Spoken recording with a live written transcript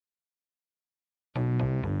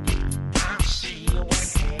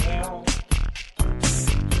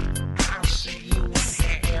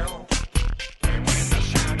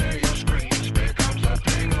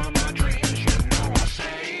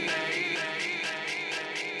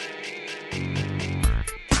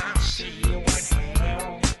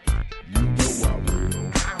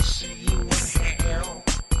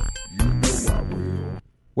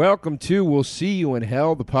Welcome to We'll See You in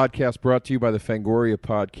Hell, the podcast brought to you by the Fangoria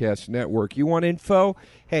Podcast Network. You want info?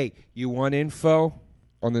 Hey, you want info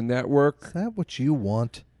on the network? Is that what you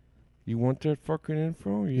want? You want that fucking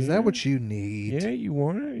info? Yeah. Is that what you need? Yeah, you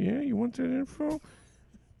want it? Yeah, you want that info?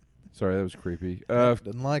 Sorry, that was creepy.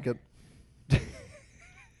 Didn't like it.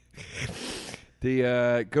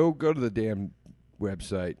 Go to the damn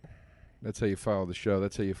website. That's how you follow the show.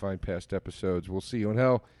 That's how you find past episodes. We'll see you in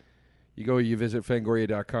hell. You visit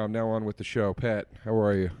Fangoria.com. Now on with the show. Pat, how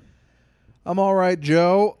are you? I'm all right,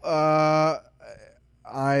 Joe.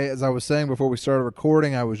 As I was saying before we started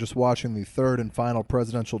recording, I was just watching the third and final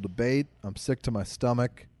presidential debate. I'm sick to my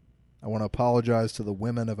stomach. I want to apologize to the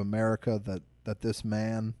women of America that this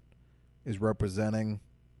man is representing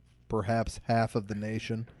perhaps half of the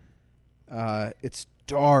nation. It's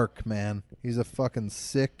dark, man. He's a fucking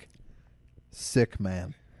sick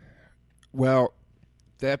man. Well,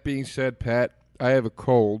 that being said, Pat, I have a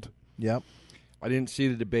cold. Yep. I didn't see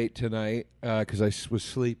the debate tonight because I was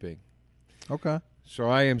sleeping. Okay. So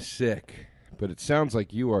I am sick, but it sounds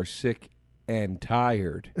like you are sick and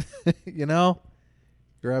tired. You know,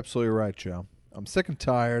 you're absolutely right, Joe. I'm sick and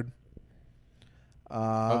tired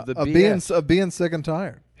Of being sick and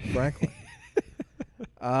tired, frankly.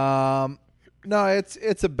 No,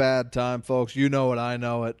 it's a bad time, folks. You know it, I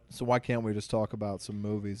know it. So why can't we just talk about some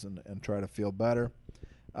movies and try to feel better?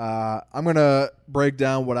 I'm going to break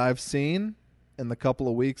down what I've seen in the couple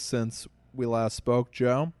of weeks since we last spoke,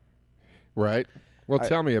 Joe. Right. Well,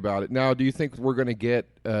 tell me about it. Now, do you think we're going to get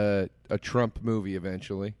a Trump movie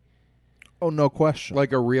eventually? Oh, no question.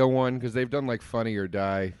 Like a real one? Because they've done like Funny or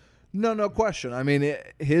Die. No question. I mean,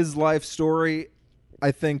 his life story,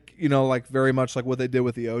 I think, like very much like what they did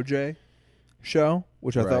with the OJ show,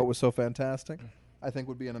 which I thought was so fantastic. I think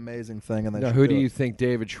would be an amazing thing. And now, who do you think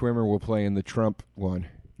David Schwimmer will play in the Trump one?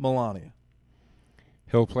 Melania.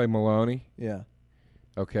 He'll play Maloney? Yeah.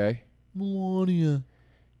 Okay. Melania.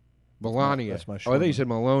 That's my show. I thought you said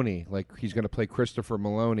Maloney, like he's going to play Christopher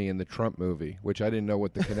Maloney in the Trump movie, which I didn't know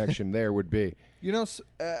what the connection there would be.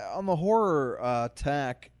 On the horror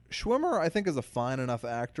tack, Schwimmer, I think, is a fine enough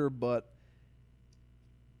actor, but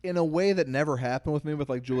in a way that never happened with me with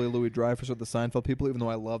like Julia Louis-Dreyfus or the Seinfeld people, even though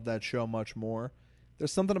I love that show much more.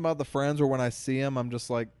 There's something about the Friends where when I see him, I'm just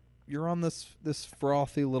like, you're on this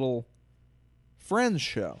frothy little Friends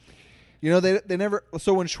show. They never.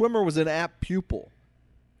 So when Schwimmer was in Apt Pupil,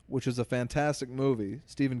 which is a fantastic movie,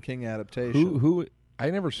 Stephen King adaptation. Who? I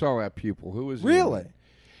never saw Apt Pupil. Who was really?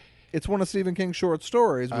 It's one of Stephen King's short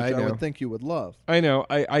stories, which I would think you would love. I know.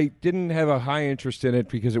 I didn't have a high interest in it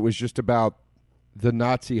because it was just about the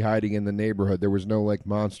Nazi hiding in the neighborhood. There was no like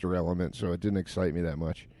monster element, so it didn't excite me that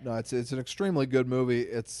much. No, it's an extremely good movie.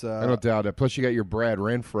 It's I don't doubt it. Plus, you got your Brad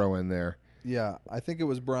Renfro in there. Yeah, I think it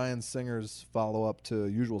was Bryan Singer's follow-up to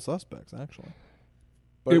Usual Suspects, actually.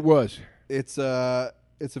 But it was. It's a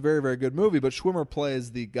very, very good movie, but Schwimmer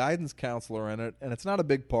plays the guidance counselor in it, and it's not a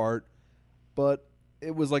big part, but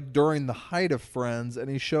it was like during the height of Friends, and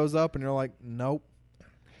he shows up, and you're like, nope.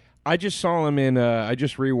 I just saw him in, I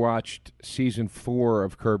just rewatched season 4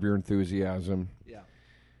 of Curb Your Enthusiasm. Yeah.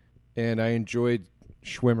 And I enjoyed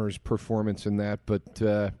Schwimmer's performance in that, but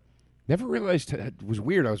never realized it was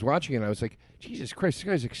weird. I was watching it, and I was like, Jesus Christ, this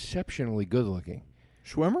guy's exceptionally good looking.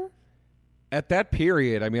 Schwimmer? At that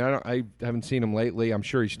period, I mean, I haven't seen him lately. I'm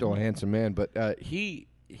sure he's still a handsome man, but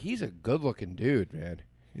he's a good-looking dude, man.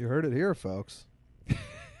 You heard it here, folks.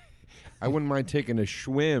 I wouldn't mind taking a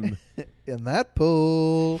schwim in that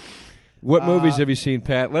pool. What movies have you seen,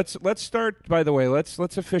 Pat? Let's start. By the way, let's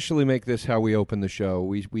officially make this how we open the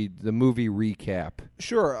show. The movie recap.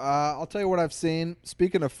 Sure. I'll tell you what I've seen.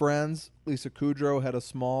 Speaking of Friends, Lisa Kudrow had a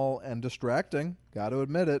small and distracting, got to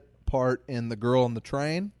admit it, part in The Girl on the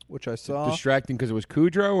Train, which I saw. Distracting because it was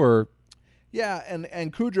Kudrow, or? Yeah,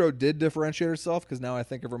 and Kudrow did differentiate herself because now I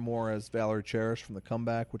think of her more as Valerie Cherish from The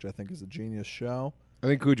Comeback, which I think is a genius show. I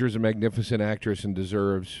think Kudrow's a magnificent actress and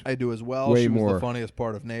deserves. I do as well. Way she more. was the funniest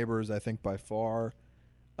part of Neighbors, I think, by far.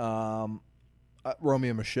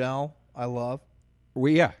 Romeo Michelle, I love.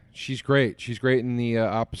 Well, yeah, she's great. She's great in The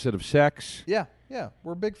Opposite of Sex. Yeah,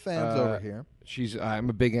 we're big fans over here. I'm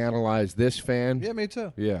a big Analyze This fan. Yeah, me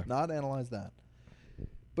too. Yeah, not Analyze That.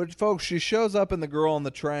 But folks, she shows up in The Girl on the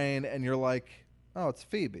Train, and you're like, oh, it's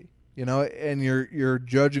Phoebe. And you're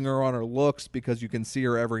judging her on her looks because you can see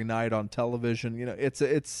her every night on television.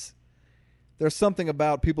 It's there's something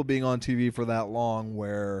about people being on TV for that long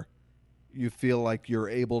where you feel like you're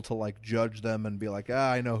able to like judge them and be like,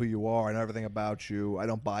 I know who you are, I know everything about you. I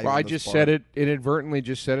don't buy you. Well, I just said it inadvertently.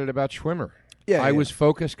 Just said it about Schwimmer. Yeah, I was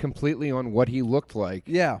focused completely on what he looked like.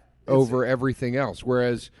 Yeah, over everything else.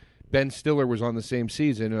 Whereas Ben Stiller was on the same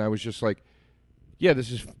season, and I was just like, yeah,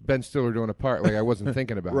 this is Ben Stiller doing a part. Like I wasn't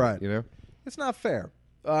thinking about Right. it, you know? It's not fair.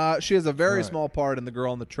 She has a very Right. small part in The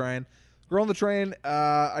Girl on the Train. Girl on the Train,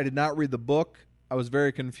 I did not read the book. I was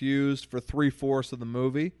very confused for 3/4 of the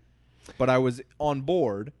movie, but I was on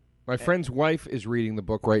board. My friend's wife is reading the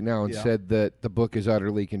book right now and Yeah. said that the book is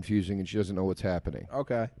utterly confusing and she doesn't know what's happening.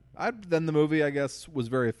 Okay. Then the movie, I guess, was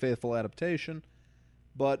very faithful adaptation.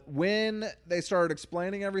 But when they started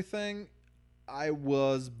explaining everything, I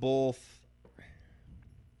was both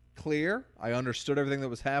clear. I understood everything that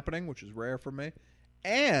was happening, which is rare for me.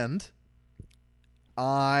 And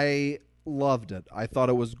I loved it. I thought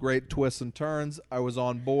it was great twists and turns. I was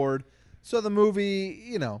on board. So the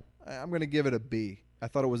movie, I'm going to give it a B. I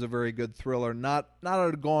thought it was a very good thriller. Not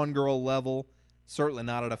at a Gone Girl level. Certainly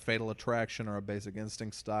not at a Fatal Attraction or a Basic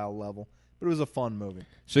Instinct style level. But it was a fun movie.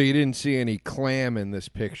 So you didn't see any clam in this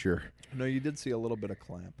picture. No, you did see a little bit of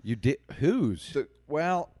clam. You did? Whose?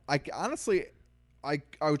 I honestly, I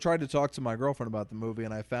tried to talk to my girlfriend about the movie,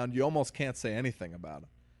 and I found you almost can't say anything about it.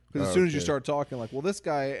 Because as soon as you Okay. start talking, like, well, this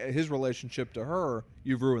guy, his relationship to her,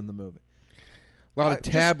 you've ruined the movie. A lot of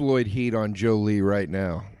tabloid heat on Jolie right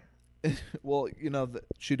now. Well,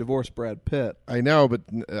 she divorced Brad Pitt. I know, but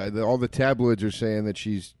all the tabloids are saying that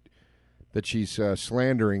she's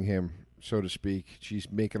slandering him, so to speak.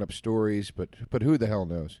 She's making up stories, but who the hell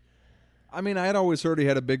knows? I mean, I had always heard he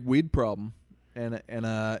had a big weed problem, and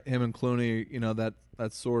him and Clooney,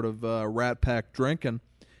 that sort of Rat Pack drinking.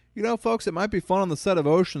 Folks, it might be fun on the set of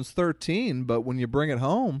Ocean's 13, but when you bring it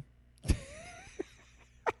home,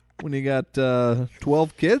 when you got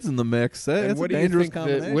 12 kids in the mix, it's a dangerous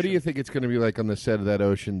combination. What do you think it's going to be like on the set of that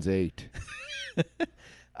Ocean's 8?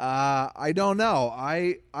 I don't know.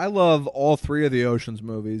 I love all three of the Ocean's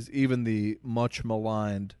movies, even the much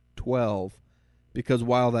maligned 12, because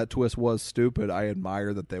while that twist was stupid, I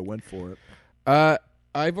admire that they went for it.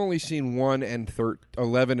 I've only seen 11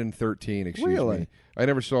 and 13. Excuse Really? me. I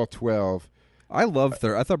never saw 12. I loved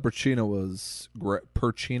I thought Pacino was great.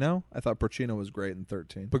 Pacino? I thought Pacino was great in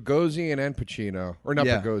 13. Bogosian and Pacino, or not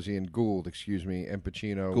Yeah. Bogosian, Gould, excuse me, and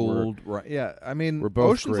Pacino. Gould, right? Yeah, I mean, were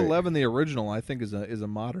both Ocean's great. 11, the original, I think is a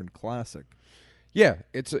modern classic. Yeah,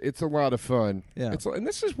 it's a lot of fun. Yeah. And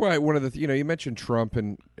this is why one of the you mentioned Trump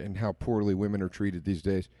and how poorly women are treated these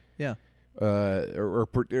days. Yeah, Or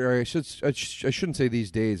I shouldn't say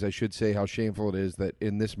these days. I should say how shameful it is that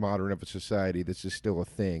in this modern of a society, this is still a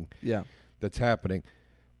thing yeah. that's happening.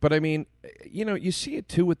 But I mean, you see it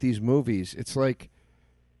too with these movies. It's like,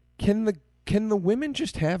 can the women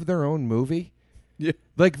just have their own movie? Yeah.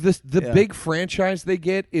 Like the Yeah. big franchise they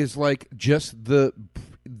get is like just the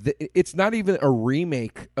it's not even a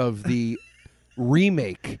remake of the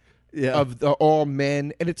remake Yeah. of the all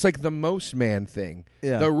men, and it's like the Most Man thing,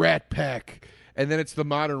 Yeah. the Rat Pack, and then it's the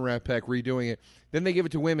modern Rat Pack redoing it. Then they give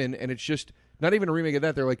it to women, and it's just not even a remake of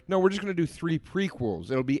that. They're like, no, we're just going to do 3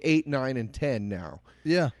 prequels. It'll be 8, 9, and 10 now.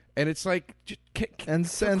 Yeah. And it's like, And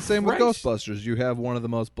same with Ghostbusters. You have one of the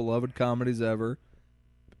most beloved comedies ever.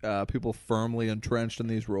 People firmly entrenched in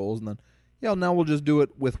these roles, and then, now we'll just do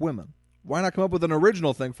it with women. Why not come up with an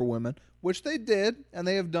original thing for women, which they did, and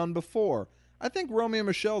they have done before. I think Romeo and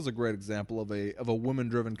Michelle is a great example of a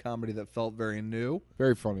woman-driven comedy that felt very new.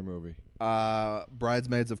 Very funny movie.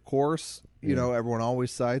 Bridesmaids, of course, everyone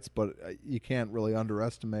always cites, but you can't really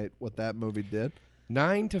underestimate what that movie did.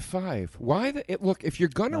 9 to 5. Why look, if you're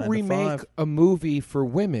going 9 to to remake 5. a movie for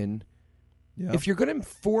women, Yeah. if you're going to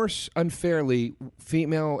force unfairly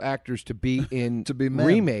female actors to be in To be men.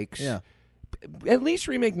 remakes, Yeah. at least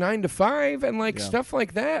remake 9 to 5 and Yeah. stuff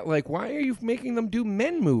like that. Like, why are you making them do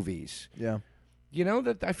men movies? Yeah.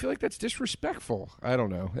 That I feel like that's disrespectful. I don't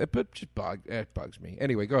know. It bugs me.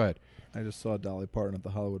 Anyway, go ahead. I just saw Dolly Parton at the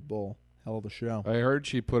Hollywood Bowl. Hell of a show. I heard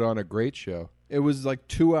she put on a great show. It was like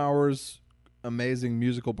 2 hours, amazing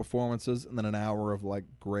musical performances, and then an hour of like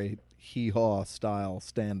great hee-haw style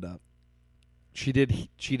stand-up. She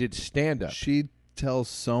did stand up. She tells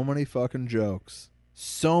so many fucking jokes.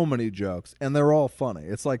 So many jokes. And they're all funny.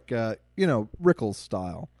 It's like, Rickles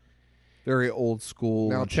style. Very old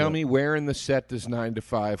school. Now and tell shit. me, where in the set does 9 to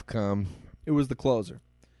 5 come? It was the closer.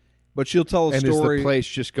 But she'll tell a And story. is the place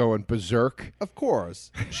just going berserk? Of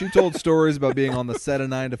course. She told stories about being on the set of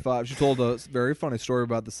 9 to 5. She told a very funny story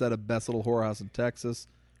about the set of Best Little Whorehouse in Texas.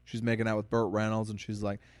 She's making out with Burt Reynolds, and she's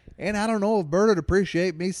like, and I don't know if Burt would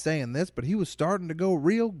appreciate me saying this, but he was starting to go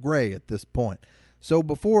real gray at this point. So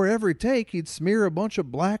before every take, he'd smear a bunch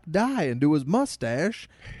of black dye into his mustache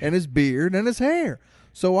and his beard and his hair.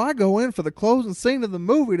 So I go in for the closing scene of the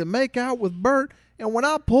movie to make out with Burt, and when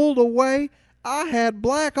I pulled away, I had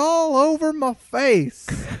black all over my face.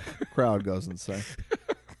 Crowd goes insane.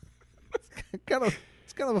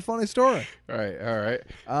 It's kind of a funny story. All right.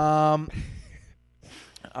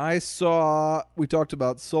 We talked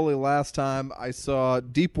about Sully last time. I saw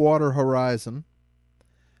Deepwater Horizon,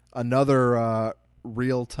 another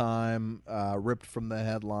real-time, ripped from the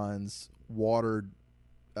headlines, water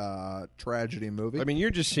tragedy movie. I mean, you're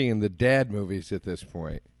just seeing the dad movies at this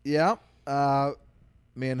point. Yeah.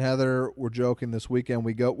 Me and Heather were joking this weekend.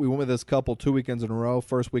 We went with this couple 2 weekends in a row.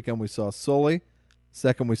 First weekend we saw Sully.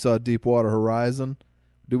 Second we saw Deepwater Horizon.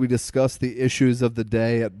 Do we discuss the issues of the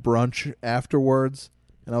day at brunch afterwards?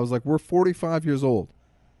 And I was like, we're 45 years old.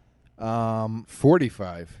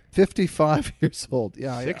 45. 55 years old.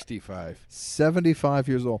 Yeah. 65. 75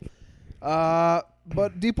 years old.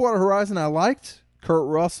 But Deepwater Horizon I liked. Kurt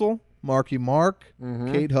Russell, Marky Mark,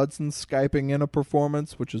 Kate Hudson Skyping in a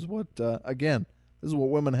performance, which is what, again, this is what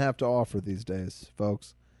women have to offer these days,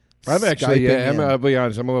 folks. I'm actually, Skyping in. I'll be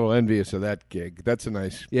honest, I'm a little envious of that gig. That's a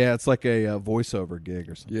nice. Yeah, it's like a voiceover gig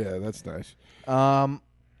or something. Yeah, that's nice.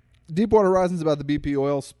 Deepwater Horizon's about the BP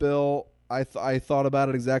oil spill. I thought about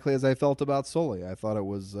it exactly as I felt about Sully. I thought it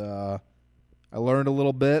was, I learned a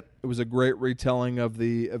little bit. It was a great retelling of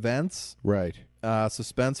the events. Right.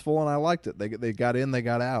 Suspenseful, and I liked it. They got in, they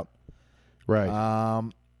got out. Right.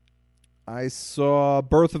 I saw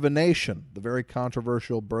Birth of a Nation, the very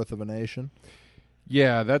controversial Birth of a Nation.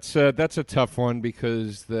 Yeah, that's a tough one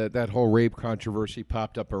because that whole rape controversy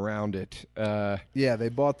popped up around it. Yeah, they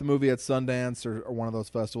bought the movie at Sundance or one of those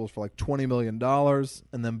festivals for like $20 million,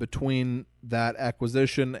 and then between that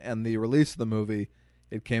acquisition and the release of the movie,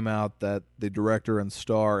 it came out that the director and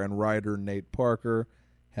star and writer Nate Parker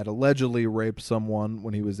had allegedly raped someone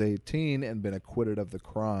when he was 18 and been acquitted of the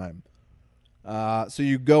crime. So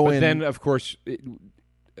you go in. But then, of course,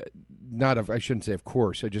 I shouldn't say of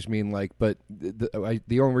course. I just mean like, but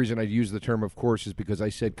the only reason I use the term of course is because I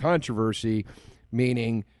said controversy,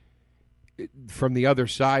 meaning from the other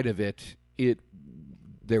side of it,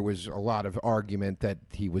 there was a lot of argument that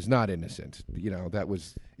he was not innocent. You know, that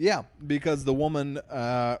was. Yeah, because the woman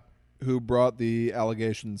who brought the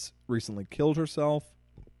allegations recently killed herself.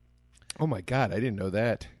 Oh, my God. I didn't know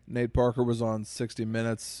that. Nate Parker was on 60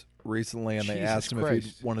 Minutes recently, and they Jesus asked him Christ.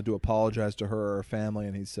 if he wanted to apologize to her or her family,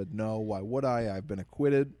 and he said, no, why would I? I've been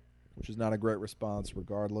acquitted, which is not a great response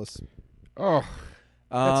regardless. Oh,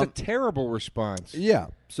 that's a terrible response. Yeah.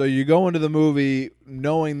 So you go into the movie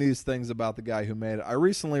knowing these things about the guy who made it. I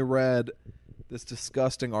recently read this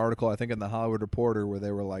disgusting article, I think in the Hollywood Reporter, where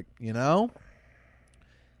they were like,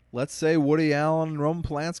 let's say Woody Allen and Roman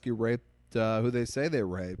Polanski raped who they say they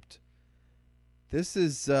raped. This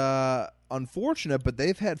is unfortunate, but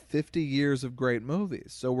they've had 50 years of great movies,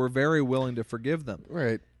 so we're very willing to forgive them.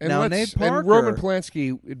 Right. And now, Nate Parker, and Roman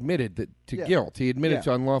Polanski admitted to guilt. He admitted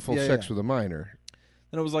to unlawful sex with a minor.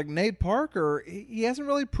 And it was like, Nate Parker, he hasn't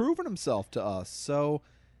really proven himself to us. So,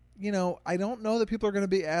 I don't know that people are going to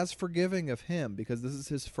be as forgiving of him because this is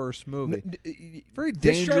his first movie. Very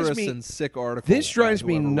dangerous and sick article. This drives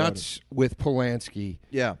me nuts with Polanski.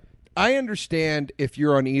 Yeah. I understand if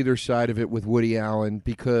you're on either side of it with Woody Allen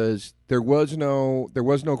because there was no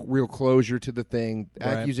real closure to the thing. Right.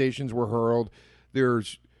 Accusations were hurled.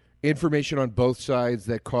 There's information on both sides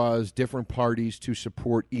that cause different parties to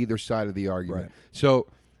support either side of the argument. Right. So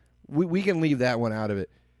we can leave that one out of it.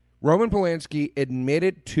 Roman Polanski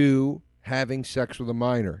admitted to having sex with a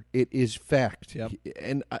minor. It is fact. Yep.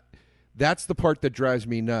 And that's the part that drives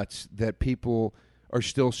me nuts, that people are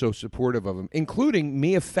still so supportive of him, including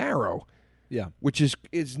Mia Farrow. Yeah. Which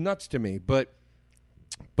is nuts to me. But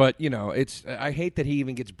it's I hate that he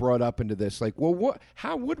even gets brought up into this. Like, well,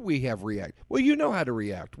 how would we have reacted? Well, you know how to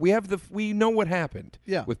react. We know what happened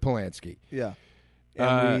with Polanski. Yeah.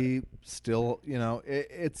 And we still,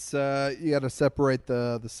 it's you got to separate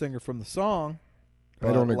the singer from the song.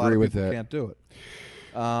 I don't agree with that. Can't do it.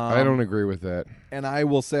 I don't agree with that. And I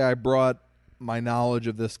will say I brought my knowledge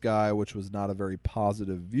of this guy, which was not a very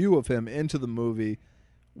positive view of him, into the movie,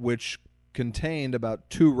 which contained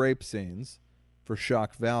about 2 rape scenes for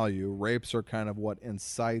shock value. Rapes are kind of what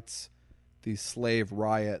incites the slave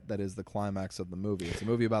riot that is the climax of the movie. It's a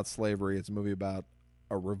movie about slavery. It's a movie about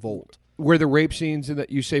a revolt. Were the rape scenes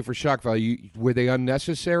that you say for shock value, were they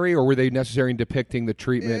unnecessary, or were they necessary in depicting the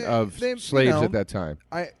treatment of slaves at that time?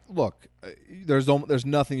 There's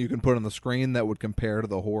nothing you can put on the screen that would compare to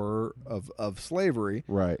the horror of slavery.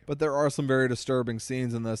 Right. But there are some very disturbing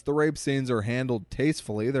scenes in this. The rape scenes are handled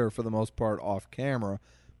tastefully. They're, for the most part, off camera.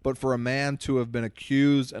 But for a man to have been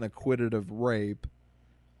accused and acquitted of rape,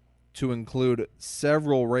 to include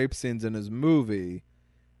several rape scenes in his movie...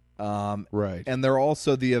 right. And they're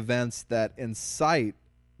also the events that incite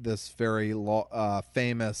this very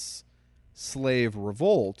famous slave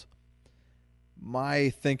revolt. My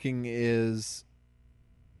thinking is,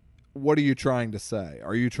 what are you trying to say?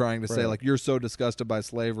 Are you trying to say, Right. like, you're so disgusted by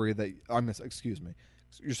slavery that excuse me,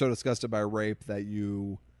 you're so disgusted by rape that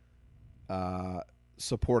you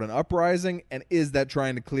support an uprising? And is that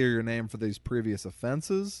trying to clear your name for these previous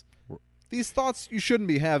offenses? These thoughts you shouldn't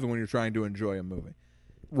be having when you're trying to enjoy a movie.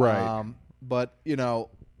 Right. But, you know,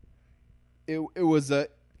 it was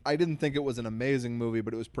I didn't think it was an amazing movie,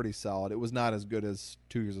 but it was pretty solid. It was not as good as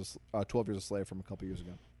 12 Years a Slave from a couple years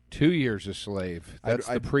ago. 2 Years a Slave. That's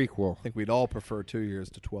the prequel. I think we'd all prefer 2 years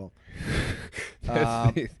to 12.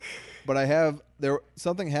 That's the- But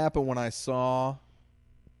something happened when I saw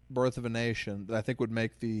Birth of a Nation that I think would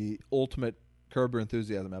make the ultimate Curb Your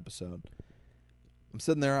Enthusiasm episode. I'm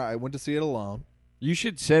sitting there. I went to see it alone. You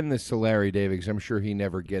should send this to Larry David because I'm sure he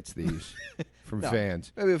never gets these from No.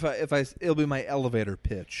 fans. Maybe if I it'll be my elevator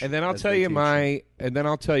pitch. And then I'll as tell they you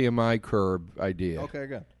teach my Curb idea. Okay,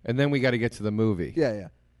 good. And then we got to get to the movie. Yeah.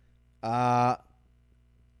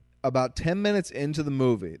 About 10 minutes into the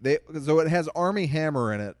movie, so it has Armie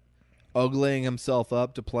Hammer in it, uglying himself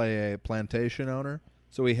up to play a plantation owner.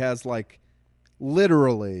 So he has like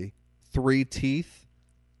literally 3 teeth.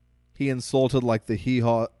 He insulted like the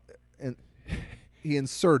hee-haw, and he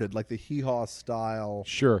inserted like the hee-haw style.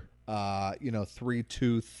 Sure.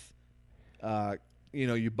 3-tooth.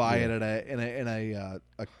 You buy it at a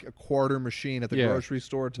quarter machine at the grocery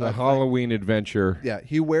store. The Halloween Adventure. Yeah,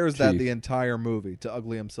 he wears that Teeth. the entire movie to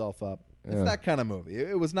ugly himself up. It's Yeah. that kind of movie.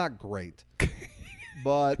 It was not great,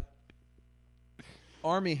 but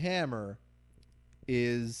Armie Hammer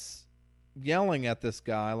is yelling at this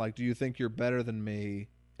guy like, "Do you think you're better than me?"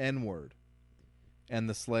 N-word. And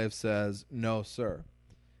the slave says, "No, sir."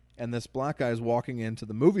 And this black guy is walking into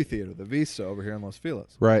the movie theater, the Vista over here in Los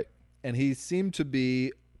Feliz. Right. And he seemed to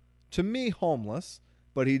be, to me, homeless,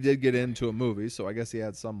 but he did get into a movie, so I guess he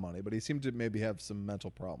had some money. But he seemed to maybe have some mental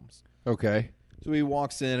problems. Okay. So he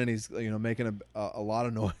walks in and he's making a lot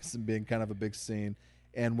of noise and being kind of a big scene.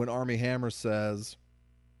 And when Armie Hammer says,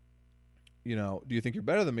 "Do you think you're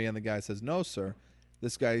better than me?" and the guy says, "No, sir,"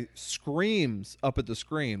 this guy screams up at the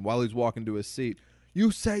screen while he's walking to his seat, "You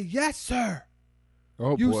say yes, sir.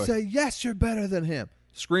 Oh, You boy. say yes, you're better than him."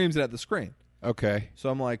 Screams it at the screen. Okay. So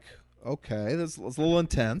I'm like, okay, that's a little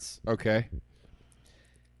intense. Okay.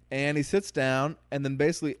 And he sits down, and then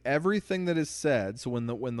basically everything that is said. So when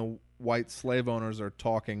the white slave owners are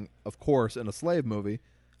talking, of course, in a slave movie,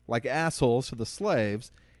 like assholes to the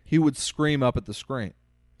slaves, he would scream up at the screen,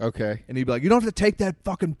 Okay. and he'd be like, "You don't have to take that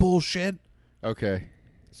fucking bullshit." Okay.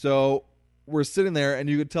 So we're sitting there, and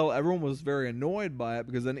you could tell everyone was very annoyed by it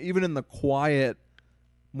because then even in the quiet,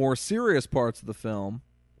 more serious parts of the film,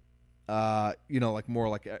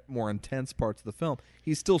 more intense parts of the film,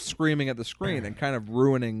 he's still screaming at the screen and kind of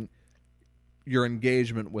ruining your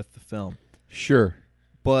engagement with the film. Sure.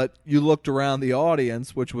 But you looked around the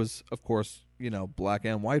audience, which was, of course, black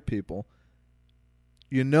and white people.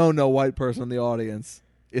 No white person in the audience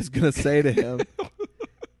is going to say to him,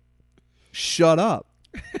 "Shut up.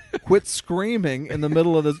 Quit screaming in the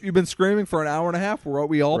middle of this. You've been screaming for an hour and a half.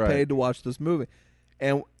 We all Right. paid to watch this movie."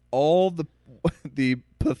 And all the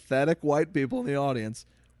pathetic white people in the audience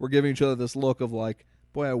were giving each other this look of like,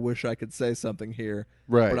 "Boy, I wish I could say something here,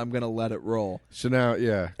 Right. but I'm going to let it roll." So now,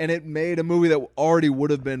 yeah. And it made a movie that already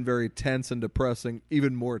would have been very tense and depressing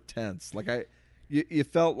even more tense. Like you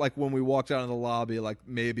felt like when we walked out in the lobby, like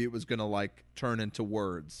maybe it was going to like turn into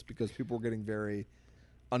words because people were getting very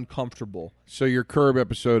uncomfortable. So your Curb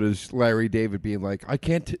episode is Larry David being like, "I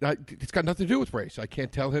can't. It's got nothing to do with race. I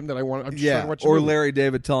can't tell him that I want. I'm just trying to watch the or movie." Larry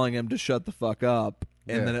David telling him to shut the fuck up,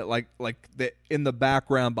 and Yeah. then it in the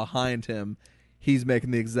background behind him, he's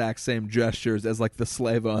making the exact same gestures as like the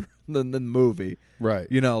slave owner in the movie. Right.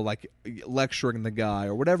 Like lecturing the guy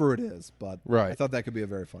or whatever it is. But Right. I thought that could be a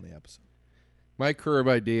very funny episode. My Curb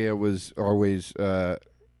idea was always that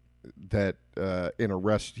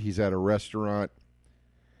he's at a restaurant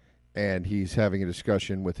and he's having a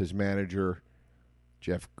discussion with his manager,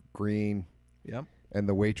 Jeff Green, Yep. and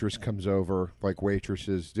the waitress comes over like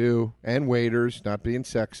waitresses do, and waiters, not being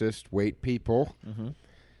sexist, wait people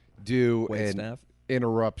do, Wait and staff.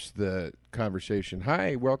 interrupts the conversation.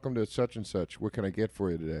 "Hi, welcome to such and such. What can I get for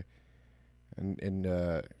you today?" And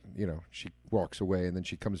she walks away, and then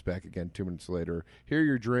she comes back again 2 minutes later. "Here are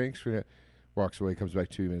your drinks." Walks away, comes back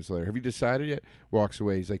 2 minutes later. "Have you decided yet?" Walks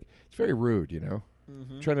away. He's like, it's very rude,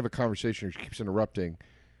 Trying to have a conversation. She keeps interrupting.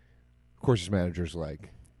 Of course, his manager's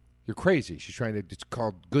like, "You're crazy. She's trying to. It's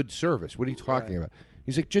called good service. What are you talking about?"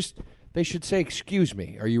 He's like, they should say, "Excuse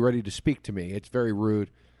me. Are you ready to speak to me?" It's very rude.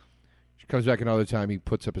 She comes back another time. He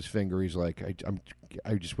puts up his finger. He's like,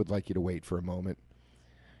 I just would like you to wait for a moment."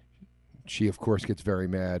 She, of course, gets very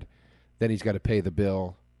mad. Then he's got to pay the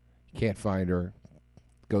bill. He can't find her.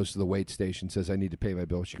 Goes to the wait station, says, I need to pay my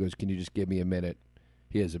bill. She goes, can you just give me a minute?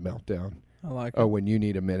 He has a meltdown. I like Oh, it. when you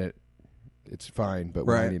need a minute, it's fine. But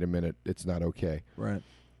when I Right. need a minute, it's not okay. Right.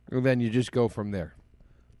 And then you just go from there.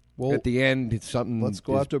 Well, At the end, it's something. let's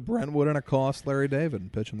go after Brentwood and accost Larry David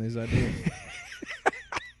and pitch him these ideas.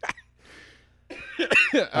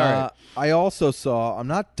 All right. I also saw, I'm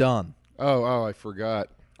not done. Oh, I forgot.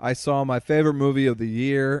 I saw my favorite movie of the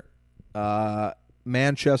year,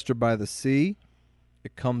 Manchester by the Sea.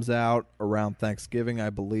 It comes out around Thanksgiving, I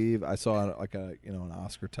believe. I saw like an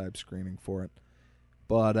Oscar type screening for it.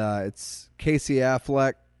 But it's Casey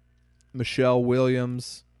Affleck, Michelle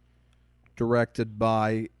Williams, directed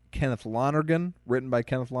by Kenneth Lonergan, written by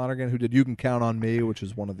Kenneth Lonergan, who did You Can Count on Me, which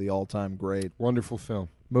is one of the all-time great Wonderful film.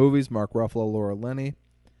 movies. Mark Ruffalo, Laura Linney.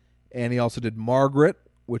 And he also did Margaret,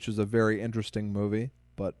 which is a very interesting movie,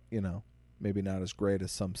 but, maybe not as great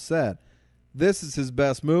as some said. This is his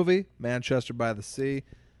best movie, Manchester by the Sea.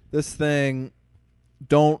 This thing,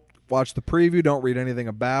 don't watch the preview, don't read anything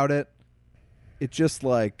about it. It just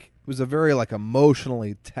it was a very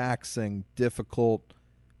emotionally taxing, difficult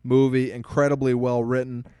movie, incredibly well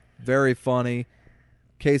written, very funny.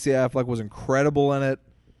 Casey Affleck was incredible in it.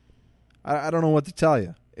 I don't know what to tell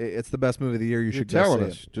you. It's the best movie of the year. You should go telling see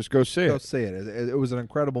us. it. Just go see Go it. see it. It was an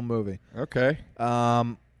incredible movie. Okay.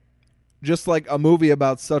 Just like a movie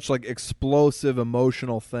about such explosive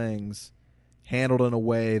emotional things handled in a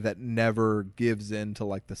way that never gives in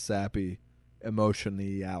to the sappy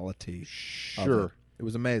emotionality. Sure. It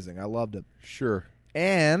was amazing. I loved it. Sure.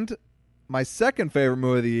 And my second favorite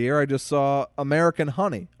movie of the year, I just saw American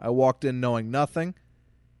Honey. I walked in knowing nothing.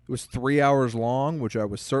 It was 3 hours long, which I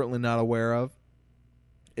was certainly not aware of.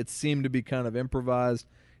 It seemed to be kind of improvised.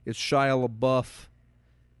 It's Shia LaBeouf.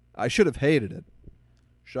 I should have hated it.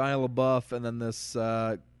 Shia LaBeouf and then this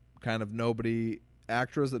kind of nobody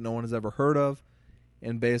actress that no one has ever heard of.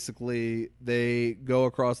 And basically they go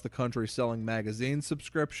across the country selling magazine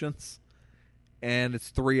subscriptions. And it's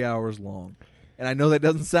 3 hours long. And I know that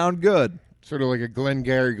doesn't sound good. Sort of like a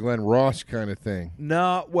Glengarry Glen Ross kind of thing.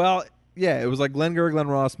 No, well, yeah, it was like Glengarry Glen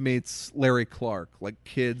Ross meets Larry Clark, like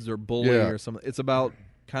Kids or Bully Yeah. or something. It's about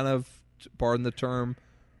kind of, pardon the term,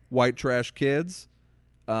 white trash kids.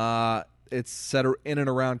 It's set in and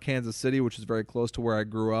around Kansas City, which is very close to where I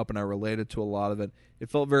grew up, and I related to a lot of it. It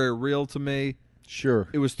felt very real to me. Sure.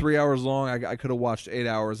 It was 3 hours long. I could have watched 8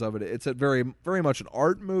 hours of it. It's a very, very much an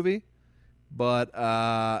art movie, but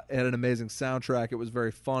it had an amazing soundtrack. It was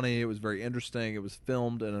very funny. It was very interesting. It was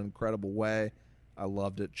filmed in an incredible way. I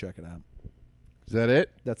loved it. Check it out. Is that it?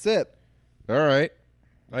 That's it. All right.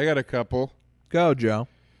 I got a couple. Go, Joe.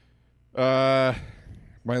 My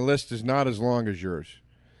list is not as long as yours,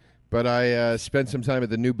 but I spent some time at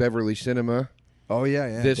the New Beverly Cinema Oh,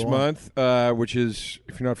 yeah. this go on. month, which is,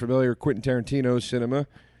 if you're not familiar, Quentin Tarantino's cinema.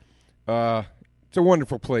 It's a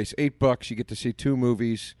wonderful place. $8, you get to see 2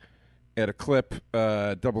 movies at a clip,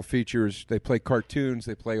 double features. They play cartoons.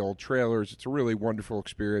 They play old trailers. It's a really wonderful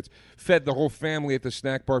experience. Fed the whole family at the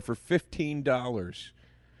snack bar for $15.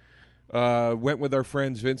 Went with our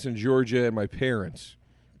friends Vincent, Georgia, and my parents.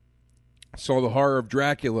 Saw The Horror of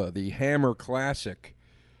Dracula, the Hammer classic.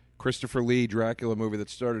 Christopher Lee Dracula movie that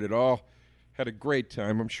started it all. Had a great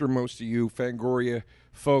time. I'm sure most of you Fangoria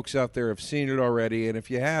folks out there have seen it already, and if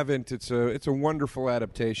you haven't, it's a wonderful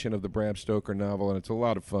adaptation of the Bram Stoker novel, and it's a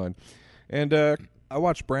lot of fun. And I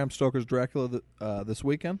watched Bram Stoker's Dracula this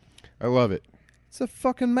weekend. I love it. It's a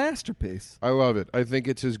fucking masterpiece. I love it. I think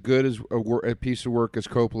it's as good as a piece of work as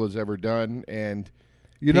Coppola's ever done, and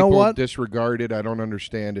You know people what? disregard it. I don't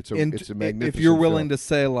understand. It's a magnificent If you're willing film. to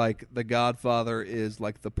say The Godfather is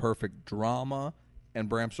the perfect drama, and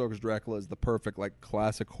Bram Stoker's Dracula is the perfect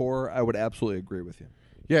classic horror, I would absolutely agree with you.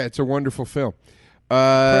 Yeah, it's a wonderful film.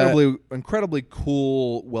 Incredibly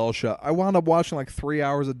cool, well shot. I wound up watching 3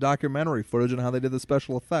 hours of documentary footage on how they did the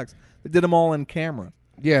special effects. They did them all in camera.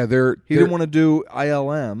 Yeah, He didn't want to do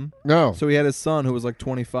ILM, No. so he had his son, who was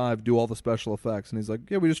 25, do all the special effects. And he's like,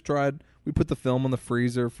 yeah, we just tried. We put the film in the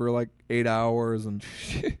freezer for 8 hours. And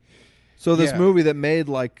so this Yeah. movie that made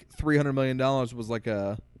 $300 million was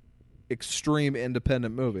a extreme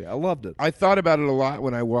independent movie. I loved it. I thought about it a lot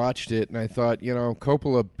when I watched it, and I thought,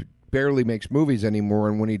 Coppola barely makes movies anymore,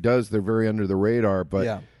 and when he does, they're very under the radar. But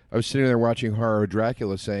Yeah. I was sitting there watching Horror of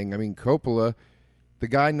Dracula saying, Coppola, the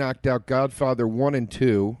guy knocked out Godfather 1 and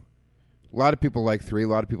 2. A lot of people like 3, a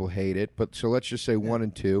lot of people hate it, but so let's just say 1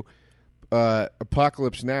 and 2.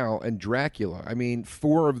 Apocalypse Now and Dracula.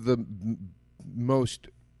 4 of the most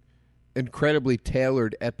incredibly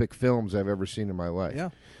tailored epic films I've ever seen in my life. Yeah.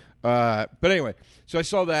 But anyway, so I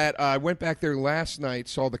saw that. I went back there last night,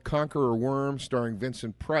 saw The Conqueror Worm starring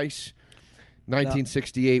Vincent Price,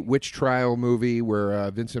 1968 witch trial movie where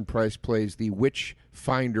Vincent Price plays the witch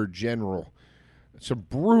finder general. Some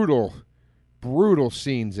brutal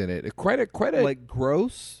scenes in it. Quite a like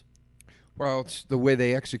gross. Well, it's the way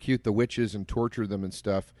they execute the witches and torture them and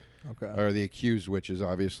stuff. Okay. Or the accused witches,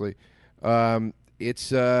 obviously.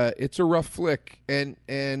 It's a rough flick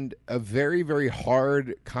and a very, very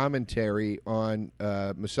hard commentary on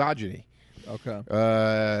misogyny.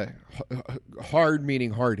 Okay. Hard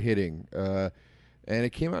meaning hard hitting. And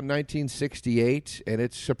it came out in 1968, and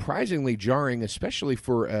it's surprisingly jarring, especially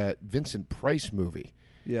for a Vincent Price movie.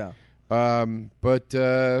 Yeah. But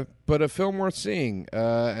a film worth seeing,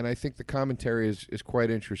 and I think the commentary is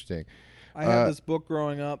quite interesting. I had this book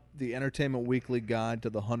growing up, the Entertainment Weekly Guide to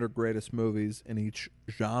the 100 Greatest Movies in Each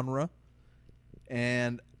Genre,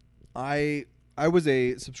 and I was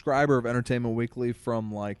a subscriber of Entertainment Weekly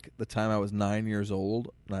from like the time I was 9 years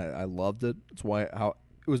old, and I loved it. It's why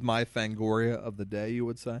it was my Fangoria of the day, you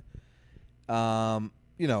would say.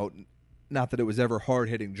 You know, not that it was ever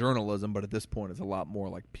hard-hitting journalism, but at this point, it's a lot more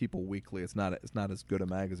like People Weekly. It's not as good a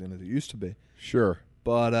magazine as it used to be. Sure.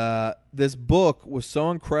 But this book was so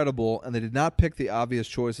incredible, and they did not pick the obvious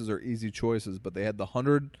choices or easy choices, but they had the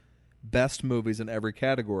 100 best movies in every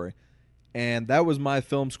category. And that was my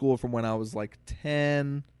film school from when I was like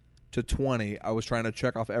 10 to 20. I was trying to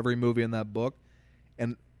check off every movie in that book.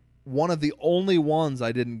 And one of the only ones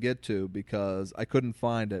I didn't get to because I couldn't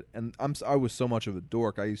find it. And I was so much of a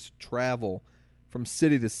dork. I used to travel from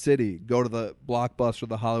city to city, go to the Blockbuster,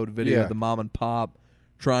 the Hollywood Video, the mom and pop,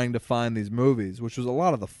 trying to find these movies, which was a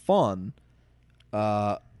lot of the fun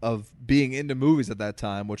of being into movies at that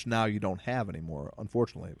time, which now you don't have anymore.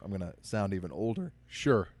 Unfortunately, I'm going to sound even older.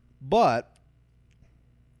 Sure. But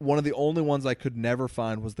one of the only ones I could never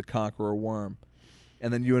find was The Conqueror Worm.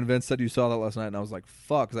 And then you and Vince said you saw that last night, and I was like,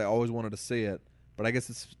 fuck, because I always wanted to see it. But I guess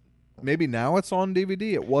it's maybe now it's on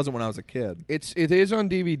DVD. It wasn't when I was a kid. It is on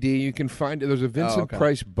DVD. You can find it. There's a Vincent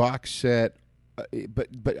Price box set. But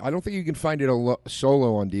I don't think you can find it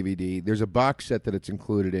solo on DVD. There's a box set that it's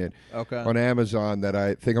included in on Amazon that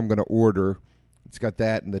I think I'm going to order. It's got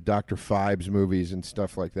that and the Dr. Phibes movies and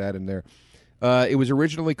stuff like that in there. It was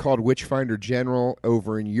originally called Witchfinder General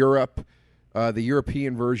over in Europe. The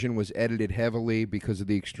European version was edited heavily because of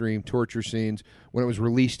the extreme torture scenes. When it was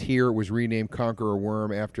released here, it was renamed Conqueror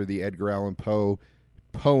Worm after the Edgar Allan Poe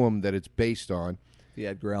poem that it's based on. The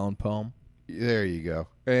Edgar Allan poem? There you go.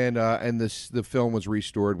 And the film was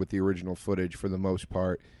restored with the original footage for the most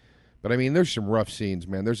part. But, I mean, there's some rough scenes,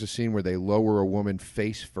 man. There's a scene where they lower a woman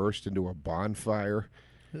face first into a bonfire.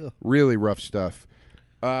 Ugh. Really rough stuff.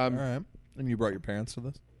 All right. And you brought your parents to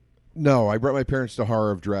this? No, I brought my parents to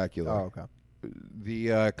Horror of Dracula. Oh, okay.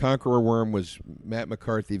 The Conqueror Worm was Matt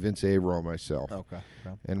McCarthy, Vince Averill, and myself. Okay.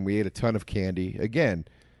 And we ate a ton of candy. Again,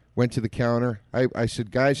 went to the counter. I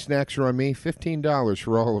said, guys, snacks are on me. $15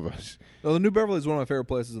 for all of us. Well, the New Beverly is one of my favorite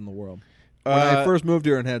places in the world. When I first moved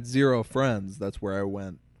here and had 0 friends, that's where I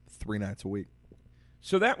went 3 nights a week.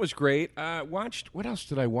 So that was great. Watched. What else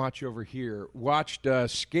did I watch over here? Watched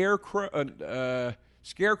Scarecrows.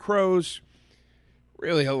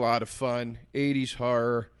 Really a lot of fun. 80s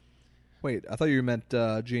horror. Wait, I thought you meant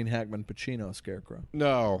Gene Hackman Pacino Scarecrow.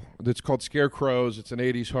 No, it's called Scarecrows. It's an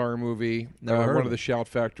 80s horror movie. Never heard one of of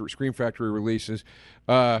the Scream Factory releases.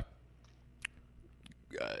 A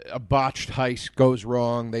botched heist goes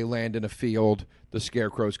wrong. They land in a field. The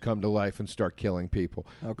scarecrows come to life and start killing people.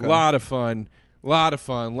 Okay. A lot of fun. A lot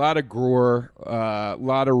of gore. A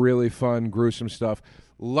lot of really fun, gruesome stuff.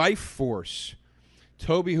 Life Force.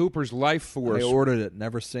 Tobe Hooper's Life Force. I ordered it.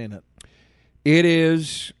 Never seen it. It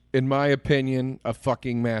is, in my opinion, a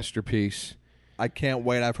fucking masterpiece. I can't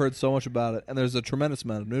wait. I've heard so much about it. And there's a tremendous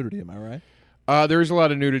amount of nudity. Am I right? There is a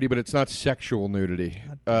lot of nudity, but it's not sexual nudity.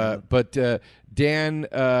 But Dan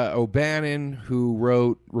O'Bannon, who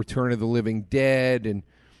wrote Return of the Living Dead and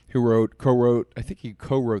who co-wrote, I think he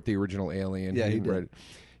co-wrote the original Alien. Yeah, he did.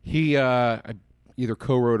 He either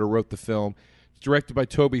co-wrote or wrote the film. It's directed by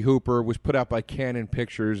Tobe Hooper, was put out by Cannon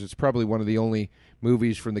Pictures. It's probably one of the only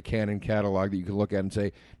movies from the Cannon catalog that you can look at and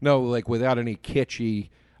say, no, like without any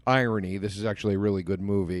kitschy irony, this is actually a really good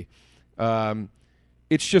movie.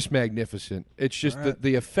 It's just magnificent. It's just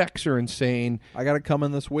the effects are insane. I got it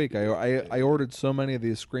coming this week. I ordered so many of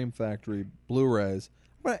these Scream Factory Blu-rays,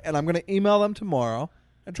 and I'm going to email them tomorrow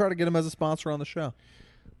and try to get them as a sponsor on the show.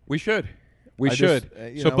 We should.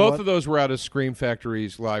 So both of those were out of Scream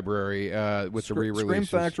Factory's library with the re-releases. Scream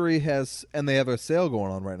Factory has, and they have a sale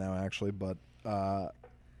going on right now, actually. But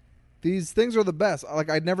these things are the best.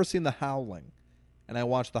 Like I'd never seen The Howling, and I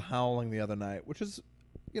watched The Howling the other night, which is,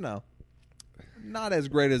 not as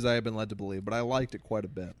great as I have been led to believe, but I liked it quite a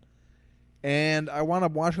bit. And I wound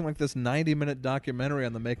up watching like this 90-minute documentary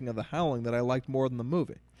on the making of The Howling that I liked more than the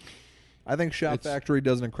movie. I think Shout Factory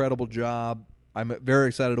does an incredible job. I'm very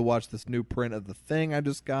excited to watch this new print of The Thing I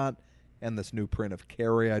just got and this new print of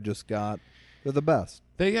Carrie I just got. They're the best.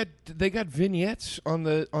 They got vignettes on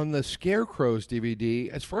the Scarecrows DVD.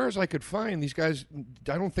 As far as I could find, these guys,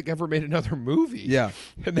 I don't think ever made another movie. Yeah,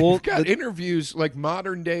 and they've got interviews like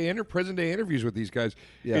modern day, present day interviews with these guys.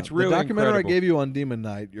 Yeah, it's really the documentary incredible. I gave you on Demon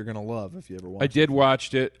Knight. You're gonna love if you ever watch. I did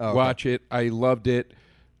watch it. Oh, okay. Watch it. I loved it.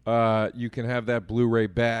 You can have that Blu-ray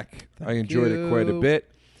back. I enjoyed it quite a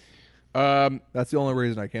bit. That's the only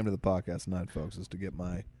reason I came to the podcast tonight, folks, is to get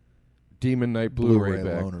my Demon Knight Blu-ray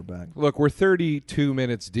back. loaner back. Look, we're 32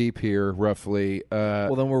 minutes deep here, roughly.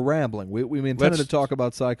 Well, then we're rambling. We intended to talk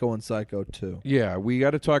about Psycho and Psycho 2. Yeah, we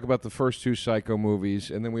got to talk about the first two Psycho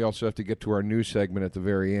movies, and then we also have to get to our new segment at the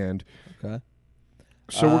very end. Okay.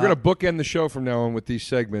 So we're going to bookend the show from now on with these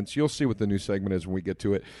segments. You'll see what the new segment is when we get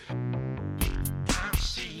to it.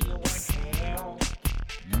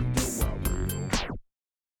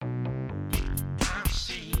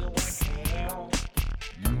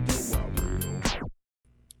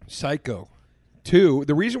 Psycho 2.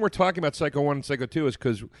 The reason we're talking about Psycho 1 and Psycho 2 is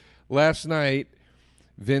because last night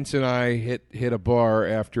Vince and I hit a bar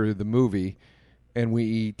after the movie, and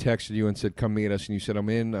we texted you and said, come meet us. And you said,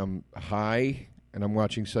 I'm high, and I'm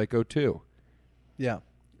watching Psycho 2. Yeah.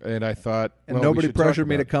 And I thought, and nobody pressured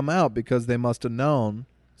me to come out because they must have known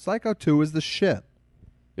Psycho 2 is the shit.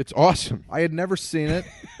 It's awesome. I had never seen it.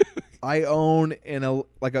 I own in a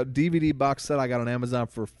DVD box set I got on Amazon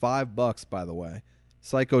for $5, by the way.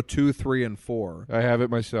 Psycho 2, 3, and 4. I have it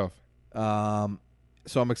myself. So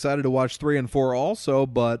I'm excited to watch 3 and 4 also,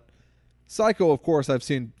 but Psycho, of course, I've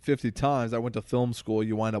seen 50 times. I went to film school.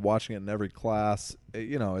 You wind up watching it in every class.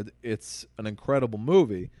 It's an incredible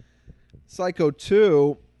movie. Psycho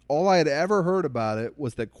 2, all I had ever heard about it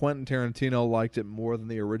was that Quentin Tarantino liked it more than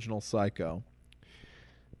the original Psycho.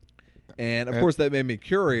 And, of course, that made me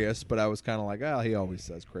curious, but I was kind of like, he always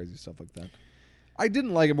says crazy stuff like that. I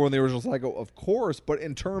didn't like it more than the original Psycho, of course, but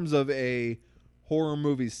in terms of a horror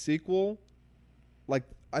movie sequel,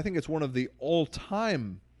 I think it's one of the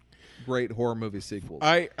all-time great horror movie sequels.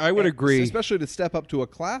 I would agree. Especially to step up to a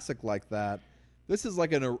classic like that. This is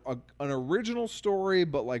like an original story,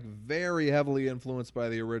 but very heavily influenced by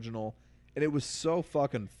the original. And it was so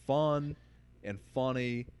fucking fun and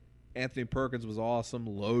funny. Anthony Perkins was awesome.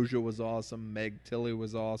 Loja was awesome. Meg Tilly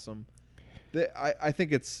was awesome. I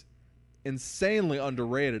think it's insanely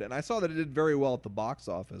underrated. And I saw that it did very well at the box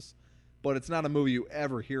office. But it's not a movie you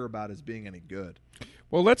ever hear about as being any good.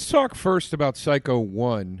 Well, let's talk first about Psycho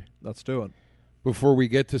 1. Let's do it. Before we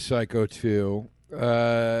get to Psycho 2.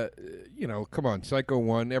 Come on, Psycho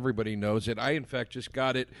 1, everybody knows it. I, in fact, just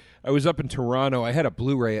got it. I was up in Toronto. I had a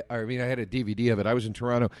Blu-ray. I had a DVD of it. I was in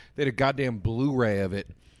Toronto. They had a goddamn Blu-ray of it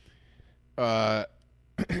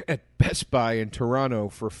at Best Buy in Toronto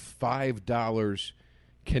for $5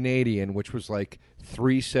 Canadian, which was like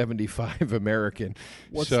 $3.75 American.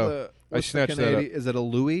 What's I snatched that up. Is it a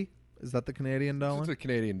Louis? Is that the Canadian dollar? It's a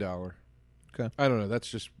Canadian dollar. Okay. I don't know. That's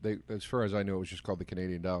just, as far as I know, it was just called the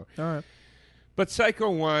Canadian dollar. All right. But Psycho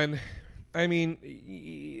 1, I mean,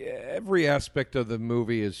 every aspect of the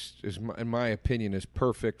movie is, in my opinion, is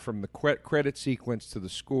perfect, from the credit sequence to the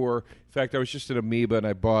score. In fact, I was just at Amoeba and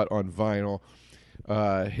I bought on vinyl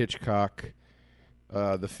Hitchcock,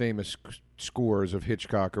 the famous scores of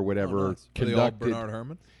Hitchcock or whatever. Oh, nice. Conducted, Bernard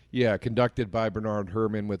Herrmann? Yeah, conducted by Bernard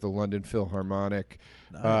Herrmann with the London Philharmonic.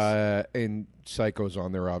 Nice. And Psycho's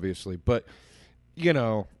on there, obviously. But,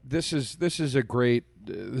 this is a great...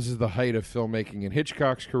 this is the height of filmmaking in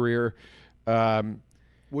Hitchcock's career.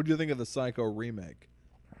 What do you think of the Psycho remake?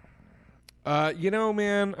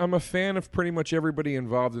 Man, I'm a fan of pretty much everybody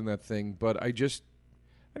involved in that thing, but I didn't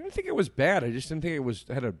think it was bad. I just didn't think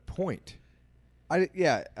it had a point.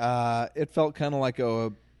 It felt kind of like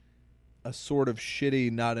a sort of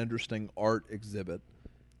shitty, not interesting art exhibit.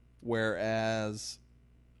 Whereas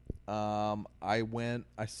I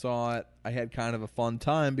saw it, I had kind of a fun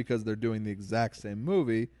time because they're doing the exact same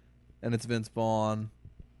movie, and it's Vince Vaughn.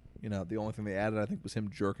 The only thing they added, I think, was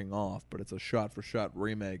him jerking off, but it's a shot-for-shot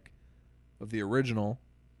remake of the original.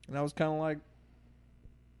 And I was kind of like,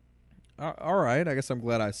 all right, I guess I'm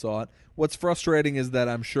glad I saw it. What's frustrating is that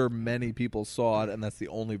I'm sure many people saw it, and that's the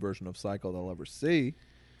only version of Psycho they'll ever see.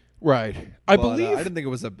 Right. I believe... I didn't think it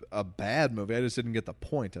was a bad movie. I just didn't get the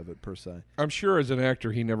point of it, per se. I'm sure as an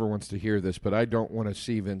actor he never wants to hear this, but I don't want to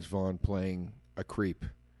see Vince Vaughn playing a creep.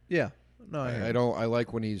 Yeah. No, I don't. I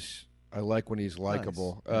like when he's I like when he's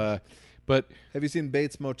likable. Nice. But Have you seen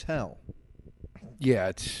Bates Motel? yeah,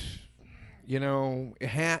 it's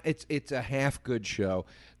it's a half good show.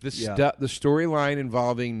 The the storyline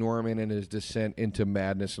involving Norman and his descent into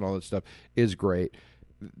madness and all that stuff is great.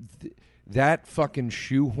 That fucking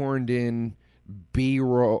shoehorned in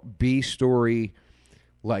B story,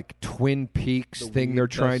 like Twin Peaks thing they're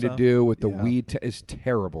trying to do with the weed is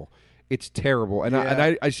terrible. It's terrible, and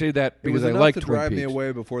I say that because I like Twin Peaks. It was enough to drive me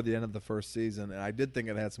away before the end of the first season, and I did think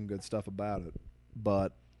it had some good stuff about it,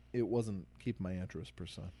 but it wasn't keeping my interest per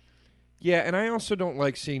se. Yeah, and I also don't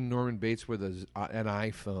like seeing Norman Bates with an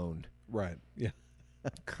iPhone. Right. Yeah.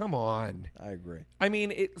 Come on. I agree. I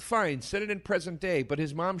mean, fine, set it in present day, but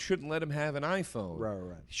his mom shouldn't let him have an iPhone.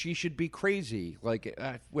 Right. She should be crazy. Like,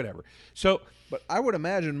 whatever. So, but I would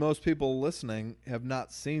imagine most people listening have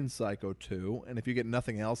not seen Psycho 2, and if you get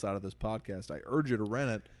nothing else out of this podcast, I urge you to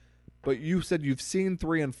rent it. But you said you've seen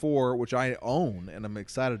 3 and 4, which I own, and I'm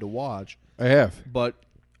excited to watch. I have. But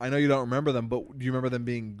I know you don't remember them, but do you remember them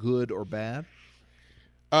being good or bad?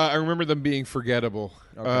 I remember them being forgettable.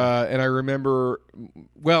 Okay. And I remember...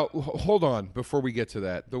 Well, hold on before we get to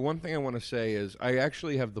that. The one thing I want to say is I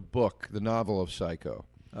actually have the book, the novel of Psycho.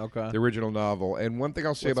 Okay. The original novel. And one thing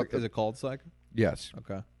I'll say about... Is it called Psycho? Yes.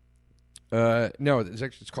 Okay. No,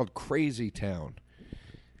 it's called Crazy Town.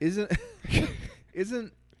 Isn't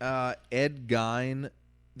Ed Gein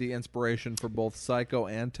the inspiration for both Psycho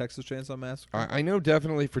and Texas Chainsaw Massacre? I know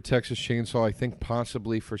definitely for Texas Chainsaw. I think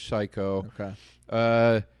possibly for Psycho. Okay.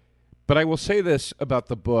 But I will say this about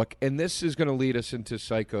the book, and this is going to lead us into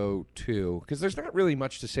Psycho 2, because there's not really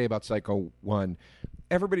much to say about Psycho 1.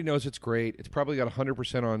 Everybody knows it's great. It's probably got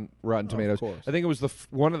 100% on Rotten Tomatoes. Of course. I think it was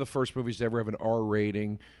one of the first movies to ever have an R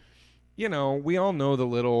rating. You know, we all know the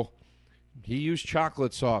little... He used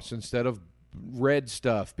chocolate sauce instead of red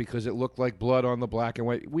stuff because it looked like blood on the black and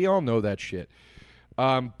white. We all know that shit.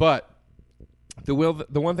 But the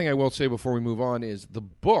one thing I will say before we move on is the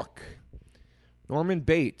book... Norman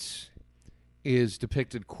Bates is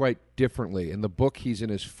depicted quite differently. In the book, he's in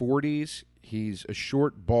his 40s. He's a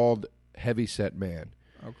short, bald, heavy-set man.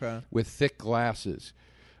 Okay. With thick glasses,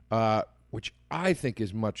 which I think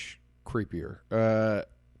is much creepier.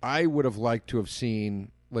 I would have liked to have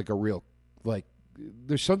seen like a real, like,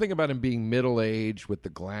 there's something about him being middle-aged with the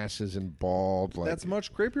glasses and bald. Like, that's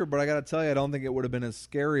much creepier, but I got to tell you, I don't think it would have been as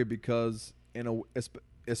scary because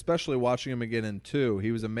especially watching him again in 2,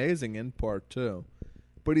 he was amazing in part 2,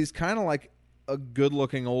 but he's kind of like a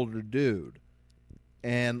good-looking older dude,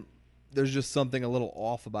 and there's just something a little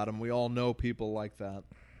off about him. We all know people like that,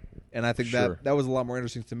 and I think that was a lot more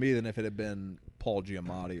interesting to me than if it had been Paul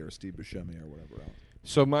Giamatti or Steve Buscemi or whatever else.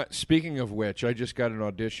 So, speaking of which, I just got an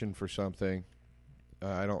audition for something.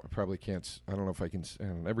 I don't know if I can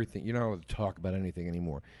everything. You don't talk about anything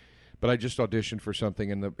anymore, but I just auditioned for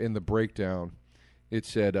something in the breakdown. It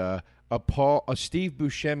said a Steve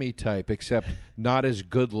Buscemi type, except not as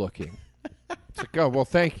good looking. It's like, oh well,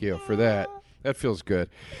 thank you for that. That feels good.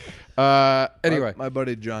 Anyway, my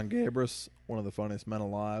buddy John Gabris, one of the funniest men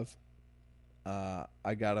alive.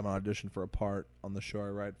 I got him an audition for a part on the show I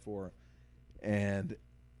write for, and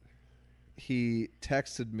he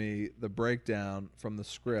texted me the breakdown from the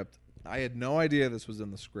script. I had no idea this was in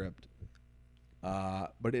the script.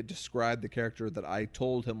 But it described the character that I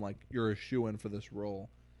told him, like, you're a shoo-in for this role.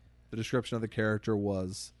 The description of the character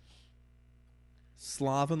was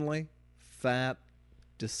slovenly, fat,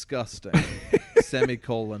 disgusting,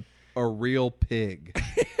 semicolon, a real pig.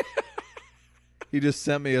 He just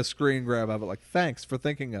sent me a screen grab of it, like, thanks for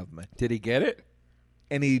thinking of me. Did he get it?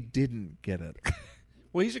 And he didn't get it.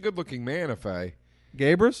 Well, he's a good-looking man, if I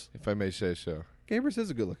may say so. Gabris is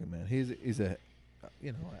a good-looking man. He's a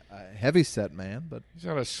heavy-set man, but he's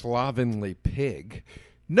not a slovenly pig.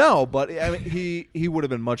 No, but I mean, he would have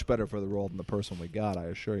been much better for the role than the person we got, I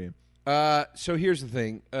assure you. So here's the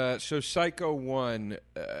thing. So Psycho 1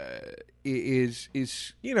 is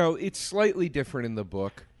it's slightly different in the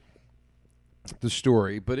book, the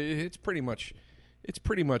story, but it's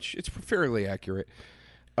fairly accurate.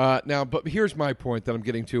 Now, but here's my point that I'm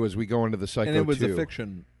getting to as we go into the Psycho 2. And it was a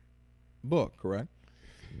fiction book, correct?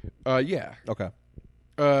 Yeah. Okay.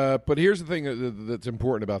 But here's the thing that's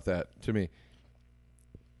important about that to me.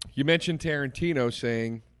 You mentioned Tarantino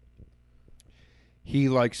saying he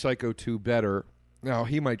likes Psycho 2 better. Now,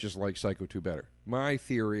 he might just like Psycho 2 better. My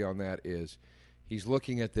theory on that is he's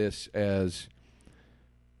looking at this as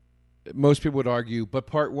most people would argue, but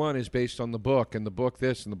part 1 is based on the book, and the book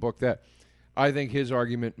this and the book that. I think his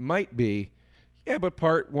argument might be, yeah, but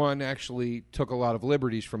part 1 actually took a lot of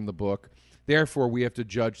liberties from the book. Therefore, we have to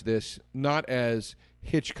judge this not as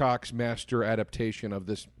Hitchcock's master adaptation of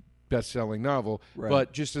this best-selling novel, Right.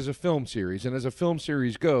 but just as a film series. And as a film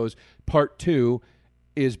series goes, part 2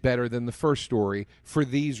 is better than the first story for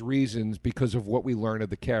these reasons because of what we learn of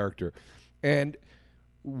the character. And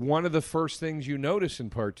one of the first things you notice in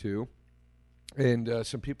part 2, and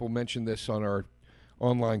some people mentioned this on our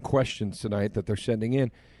online questions tonight that they're sending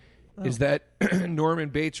in, is that Norman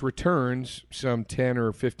Bates returns some 10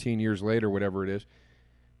 or 15 years later, whatever it is,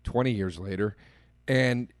 20 years later,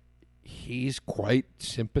 and he's quite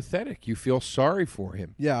sympathetic. You feel sorry for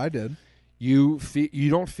him. Yeah, I did. You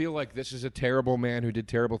don't feel like this is a terrible man who did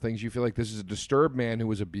terrible things. You feel like this is a disturbed man who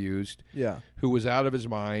was abused, Yeah. who was out of his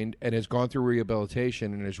mind, and has gone through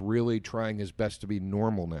rehabilitation and is really trying his best to be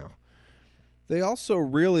normal now. They also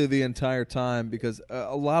really the entire time, because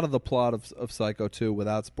a lot of the plot of Psycho 2,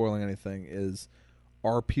 without spoiling anything, is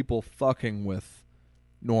are people fucking with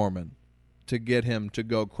Norman to get him to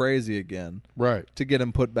go crazy again, Right. to get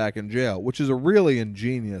him put back in jail, which is a really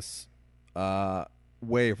ingenious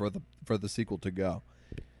way for the sequel to go.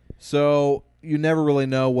 So you never really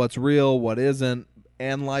know what's real, what isn't,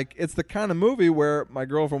 and like it's the kind of movie where my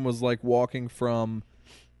girlfriend was like walking from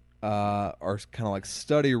our kind of like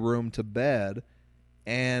study room to bed,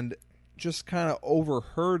 and just kind of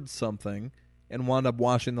overheard something and wound up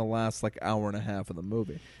watching the last like hour and a half of the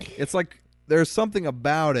movie. It's like there's something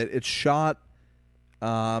about it. It's shot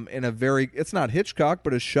in a very, it's not Hitchcock,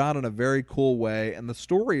 but it's shot in a very cool way, and the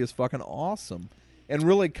story is fucking awesome and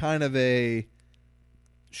really kind of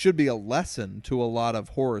should be a lesson to a lot of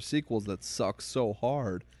horror sequels that suck so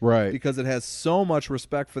hard. Right. Because it has so much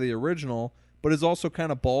respect for the original, but is also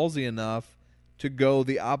kind of ballsy enough to go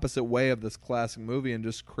the opposite way of this classic movie and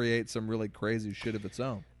just create some really crazy shit of its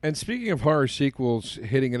own. And speaking of horror sequels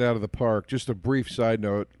hitting it out of the park, just a brief side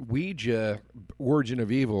note, Ouija, Origin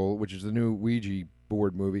of Evil, which is the new Ouija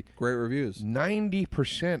board movie, Great reviews.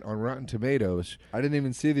 90% on Rotten Tomatoes. I didn't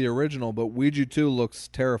even see the original, but Ouija 2 looks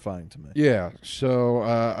terrifying to me. Yeah, so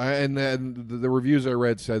and then the reviews I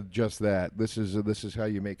read said just that. This is how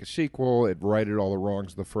you make a sequel. It righted all the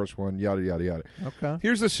wrongs of the first one, yada, yada, yada. Okay.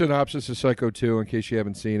 Here's the synopsis of Psycho 2, in case you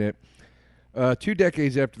haven't seen it. 2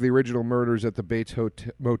 decades after the original murders at the Bates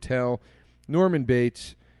Motel, Norman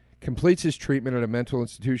Bates completes his treatment at a mental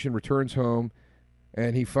institution, returns home,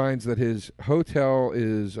 and he finds that his hotel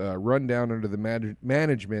is run down under the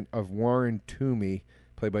management of Warren Toomey,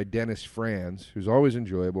 played by Dennis Franz, who's always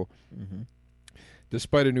enjoyable. Mm-hmm.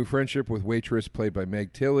 Despite a new friendship with waitress, played by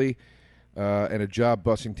Meg Tilly, and a job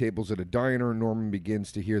bussing tables at a diner, Norman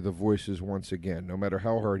begins to hear the voices once again. No matter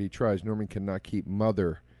how hard he tries, Norman cannot keep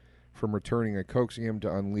Mother from returning and coaxing him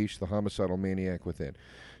to unleash the homicidal maniac within.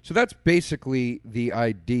 So that's basically the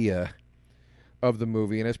idea of the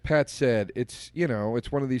movie. And as Pat said, it's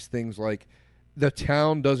one of these things like the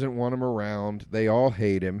town doesn't want him around. They all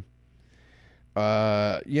hate him.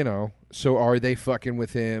 So are they fucking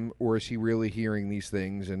with him, or is he really hearing these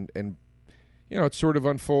things? And it sort of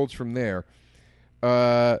unfolds from there.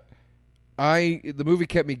 The movie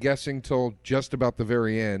kept me guessing till just about the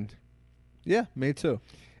very end. Yeah, me too.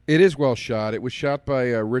 It is well shot. It was shot by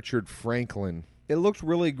Richard Franklin. It looked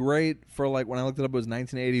really great for, like, when I looked it up, it was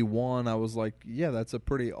 1981. I was like, yeah, that's a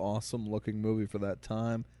pretty awesome looking movie for that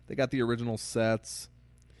time. They got the original sets.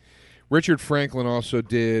 Richard Franklin also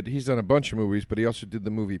he's done a bunch of movies, but he also did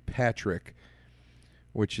the movie Patrick,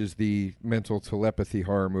 which is the mental telepathy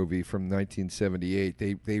horror movie from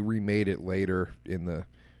 1978. They remade it later in the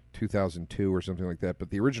 2002 or something like that, but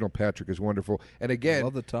the original Patrick is wonderful. And again, I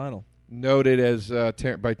love the title. Noted as by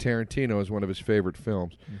Tarantino as one of his favorite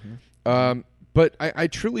films. Mm-hmm. But I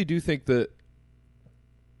truly do think that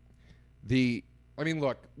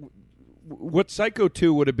look, what Psycho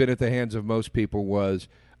 2 would have been at the hands of most people was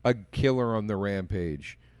a killer on the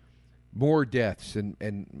rampage. More deaths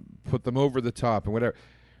and put them over the top and whatever.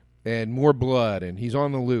 And more blood, and he's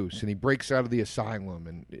on the loose, and he breaks out of the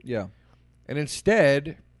asylum. And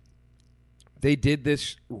instead, they did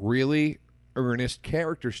this really earnest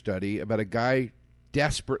character study about a guy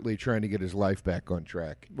desperately trying to get his life back on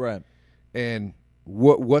track. Right. And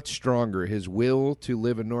what's stronger, his will to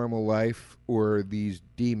live a normal life or these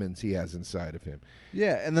demons he has inside of him?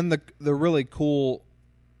 Yeah, and then the really cool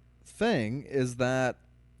thing is that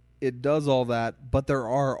it does all that, but there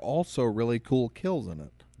are also really cool kills in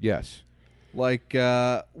it. Yes. Like,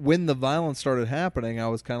 when the violence started happening, I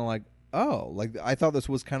was kind of like, oh, like I thought this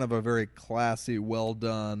was kind of a very classy, well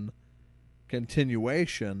done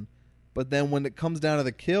continuation, but then when it comes down to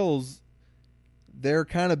the kills, they're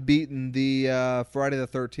kind of beating the Friday the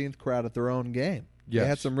 13th crowd at their own game. Yes. They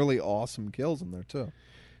had some really awesome kills in there too.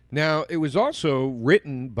 Now, it was also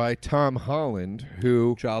written by Tom Holland,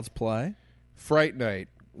 who Child's Play, Fright Night,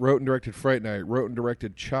 Wrote and directed Fright Night. Wrote and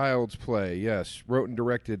directed Child's Play. Yes. Wrote and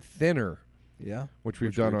directed Thinner. Yeah, which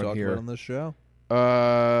we've done on talked here. about on this show.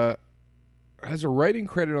 Has a writing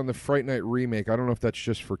credit on the Fright Night remake. I don't know if that's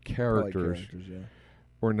just for characters, Yeah.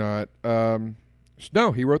 or not.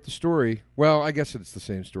 No, he wrote the story. Well, I guess it's the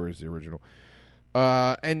same story as the original.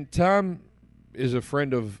 And Tom is a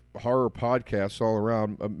friend of horror podcasts all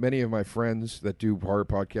around. Many of my friends that do horror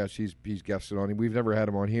podcasts, he's guested on him. We've never had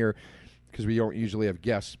him on here because we don't usually have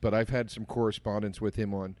guests, but I've had some correspondence with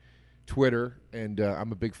him on Twitter, and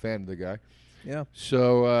I'm a big fan of the guy. Yeah.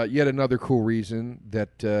 So yet another cool reason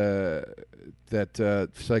that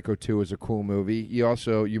Psycho 2 is a cool movie.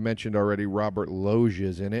 You mentioned already Robert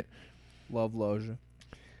Loggia's in it. Love Loggia.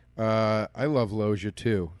 I love Loggia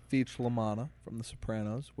too. Feach LaManna from The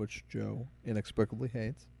Sopranos, which Joe inexplicably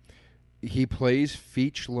hates. He plays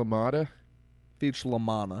Feach LaManna. Feach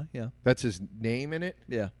LaManna, yeah. That's his name in it?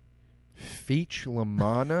 Yeah. Feach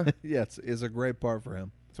LaManna? Yes, is a great part for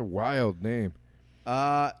him. It's a wild name.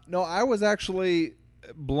 No, I was actually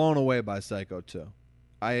blown away by Psycho 2.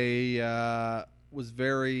 I was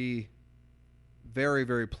very, very,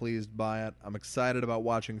 very pleased by it. I'm excited about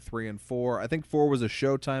watching 3 and 4. I think 4 was a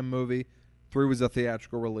Showtime movie. 3 was a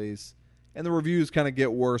theatrical release. And the reviews kind of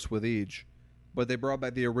get worse with each. But they brought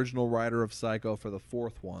back the original writer of Psycho for the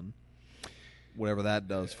 4th one. Whatever that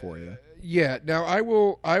does for you. Yeah. Now I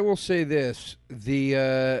will say this: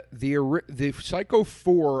 the Psycho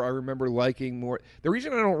 4 I remember liking more. The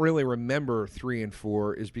reason I don't really remember 3 and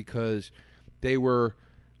 4 is because they were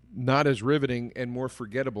not as riveting and more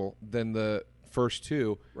forgettable than the first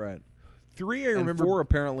two. Right. 3 I remember. And 4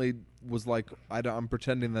 apparently was like I'm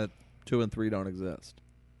pretending that 2 and 3 don't exist.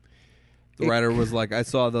 The writer was like, I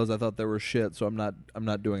saw those, I thought they were shit, so I'm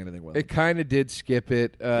not doing anything with it. It kind of did skip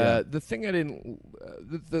it. Yeah. The thing I didn't.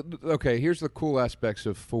 Okay, here's the cool aspects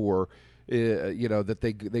of 4. That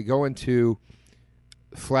they go into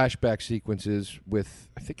flashback sequences with,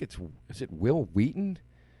 I think is it Will Wheaton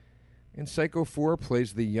in Psycho 4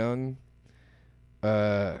 plays the young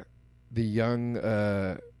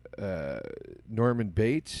Norman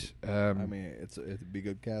Bates. I mean, it'd be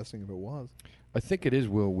good casting if it was. I think it is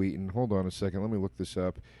Will Wheaton. Hold on a second. Let me look this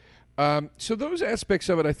up. So those aspects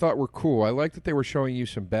of it I thought were cool. I like that they were showing you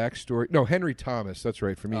some backstory. No, Henry Thomas. That's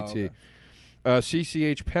right, from E.T. Okay.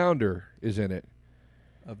 CCH Pounder is in it.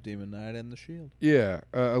 Of Demon Knight and the Shield. Yeah.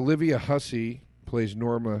 Olivia Hussey plays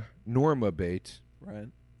Norma Bates. Right.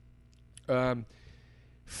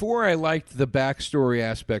 4, I liked the backstory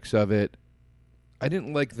aspects of it. I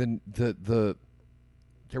didn't like the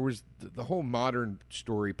there was the whole modern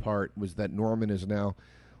story part was that Norman is now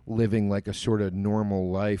living like a sort of normal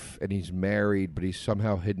life, and he's married, but he's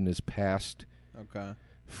somehow hidden his past Okay.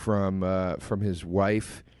 from his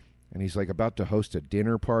wife, and he's like about to host a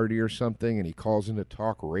dinner party or something, and he calls into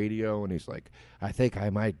talk radio, and he's like, I think I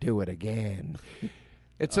might do it again.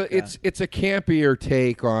 It's Okay. a campier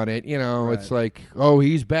take on it, Right. It's like, oh,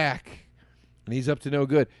 he's back, and he's up to no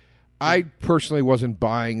good. I personally wasn't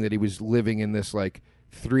buying that he was living in this like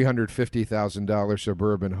 $350,000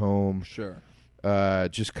 suburban home, Sure.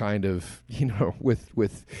 just kind of with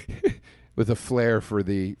with a flair for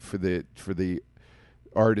the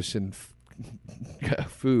artisan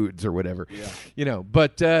foods or whatever, Yeah.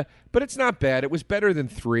 But it's not bad. It was better than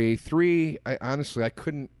 3. 3, I honestly I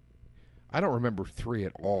don't remember 3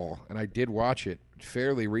 at all, and I did watch it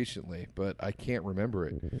fairly recently, but I can't remember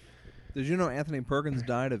it. Did you know Anthony Perkins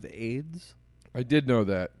died of AIDS? I did know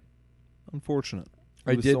that. Unfortunate.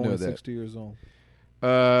 I did only know that. 60 years old.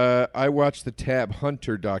 I watched the Tab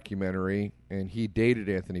Hunter documentary, and he dated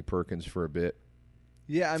Anthony Perkins for a bit.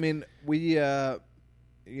 Yeah, I mean, we,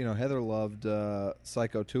 Heather loved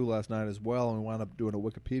Psycho 2 last night as well, and we wound up doing a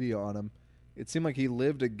Wikipedia on him. It seemed like he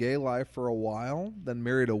lived a gay life for a while, then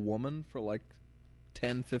married a woman for like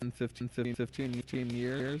 10, 15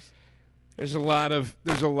 years. There's a lot of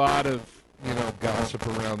gossip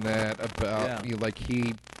around that about like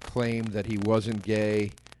he claimed that he wasn't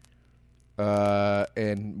gay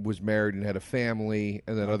and was married and had a family,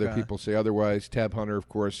 and then other Okay. people say otherwise. Tab Hunter, of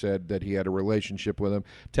course, said that he had a relationship with him.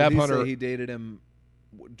 Did Tab he Hunter, say he dated him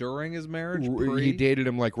during his marriage? he dated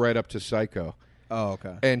him like right up to Psycho. Oh,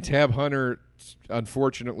 okay. And Tab Hunter,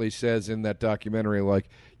 unfortunately, says in that documentary, like,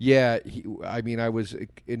 yeah, I was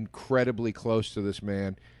incredibly close to this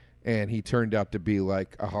man, and he turned out to be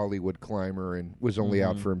like a Hollywood climber and was only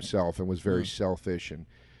out for himself and was very selfish, and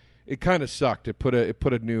it kind of sucked. It put a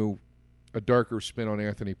darker spin on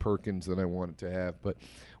Anthony Perkins than I wanted to have, but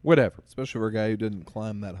whatever. Especially for a guy who didn't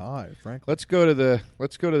climb that high, frankly. Let's go to the.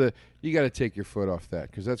 You got to take your foot off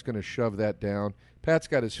that because that's going to shove that down. Pat's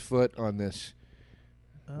got his foot on this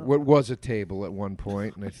what was a table at one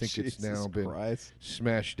point, and I think it's now been Christ.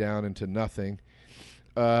 smashed down into nothing.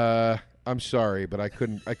 I'm sorry, but I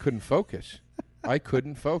couldn't focus. I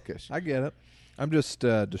couldn't focus. I get it. I'm just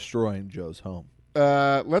destroying Joe's home.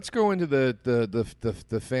 Let's go into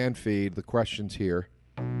the fan feed, the questions here.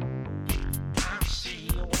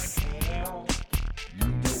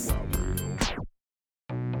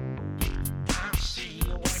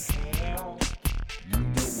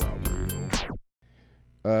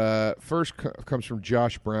 First comes from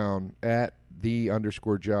Josh Brown at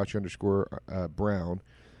 _Josh_Brown.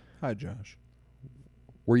 Hi, Josh.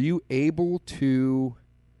 Were you able to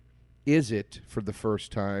is it for the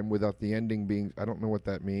first time without the ending being, I don't know what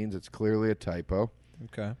that means. It's clearly a typo.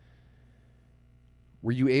 Okay.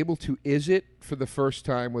 Were you able to is it for the first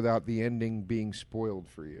time without the ending being spoiled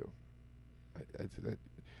for you?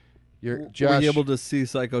 Josh, were you able to see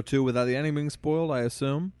Psycho 2 without the ending being spoiled, I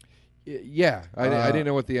assume? Yeah. I didn't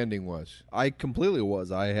know what the ending was. I completely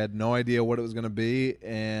was. I had no idea what it was going to be,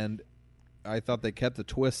 and I thought they kept the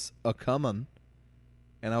twists a-coming,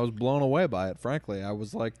 and I was blown away by it, frankly. I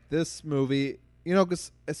was like, this movie,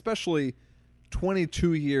 because especially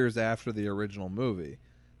 22 years after the original movie.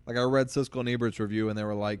 Like, I read Siskel and Ebert's review, and they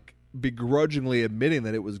were, like, begrudgingly admitting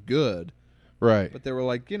that it was good. Right. But they were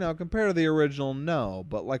like, compared to the original, no.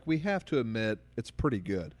 But, like, we have to admit it's pretty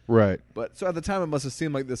good. Right. But so at the time, it must have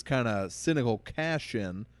seemed like this kind of cynical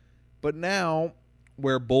cash-in. But now,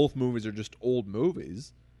 where both movies are just old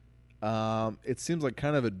movies, it seems like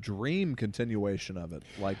kind of a dream continuation of it.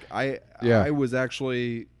 Like, I was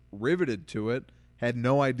actually riveted to it, had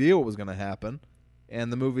no idea what was going to happen,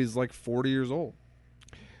 and the movie's like 40 years old.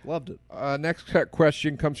 Loved it. Next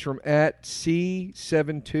question comes from at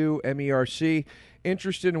C72MERC.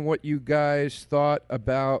 Interested in what you guys thought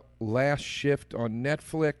about Last Shift on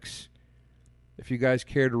Netflix. If you guys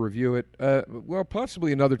care to review it. Well,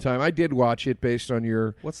 possibly another time. I did watch it based on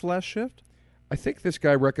your... What's Last Shift? I think this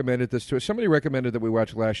guy recommended this to us. Somebody recommended that we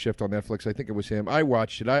watch Last Shift on Netflix. I think it was him. I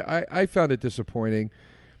watched it. I found it disappointing.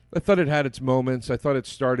 I thought it had its moments. I thought it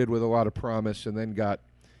started with a lot of promise and then got...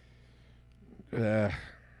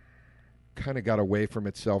 kind of got away from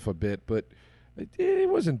itself a bit, but it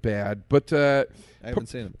wasn't bad. But I haven't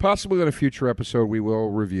seen it. Possibly on a future episode we will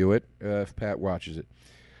review it if Pat watches it.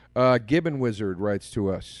 Gibbon Wizard writes to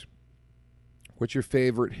us, what's your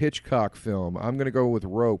favorite Hitchcock film? I'm going to go with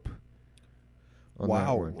Rope.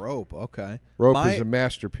 Wow, Rope, okay. Rope is a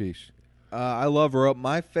masterpiece. I love Rope.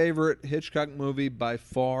 My favorite Hitchcock movie by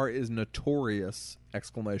far is Notorious! ! Which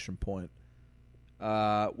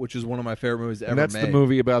is one of my favorite movies ever made. And that's the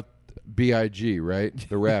movie about B.I.G., right?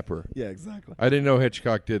 The rapper. Yeah, exactly. I didn't know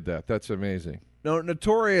Hitchcock did that. That's amazing. No,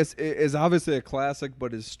 Notorious is obviously a classic,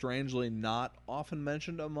 but is strangely not often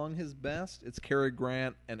mentioned among his best. It's Cary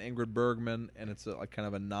Grant and Ingrid Bergman, and it's kind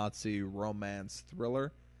of a Nazi romance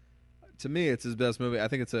thriller. To me, it's his best movie. I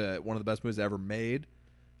think it's one of the best movies ever made.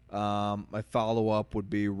 My follow-up would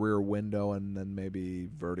be Rear Window, and then maybe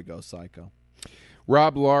Vertigo, Psycho.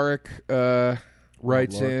 Rob Lorick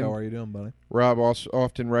writes in. How are you doing, buddy? Rob also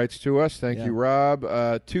often writes to us. Thank you, Rob.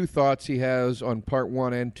 Two thoughts he has on part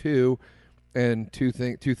 1 and 2, and two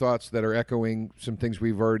thoughts that are echoing some things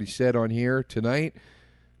we've already said on here tonight.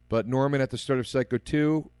 But Norman at the start of Psycho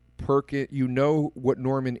 2, you know what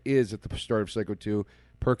Norman is at the start of Psycho 2.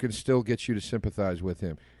 Perkins still gets you to sympathize with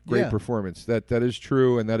him. Great performance. That is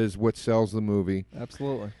true, and that is what sells the movie.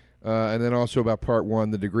 Absolutely. And then also about part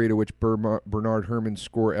 1, the degree to which Bernard Herrmann's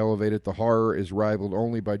score elevated the horror is rivaled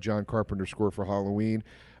only by John Carpenter's score for Halloween.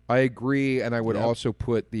 I agree, and I would also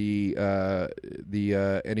put the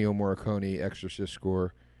Ennio Morricone Exorcist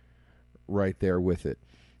score right there with it.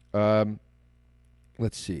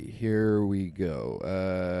 Let's see. Here we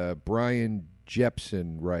go. Brian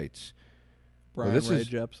Jepson writes. Brian Ray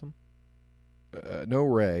Jepson? No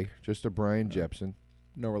Ray, just a Brian Jepson.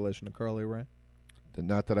 No relation to Carly Ray?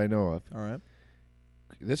 Not that I know of. All right.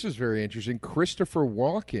 This is very interesting. Christopher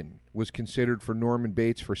Walken was considered for Norman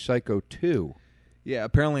Bates for Psycho 2. Yeah,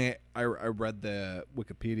 apparently I read the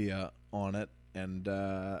Wikipedia on it, and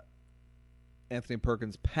Anthony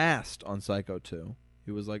Perkins passed on Psycho 2.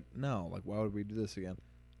 He was like, no, why would we do this again? And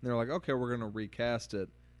they're like, okay, we're going to recast it.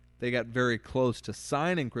 They got very close to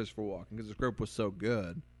signing Christopher Walken because the script was so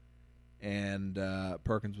good, and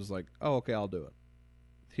Perkins was like, oh, okay, I'll do it.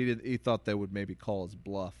 He thought they would maybe call his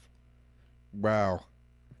bluff. Wow.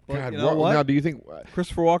 But God, you know what? Now, do you think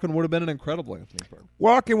Christopher Walken would have been an incredible Anthony Perkins?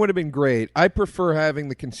 Walken would have been great. I prefer having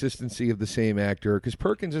the consistency of the same actor because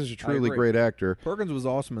Perkins is a truly great actor. Perkins was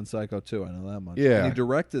awesome in Psycho 2, I know that much. Yeah. And he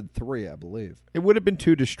directed 3, I believe. It would have been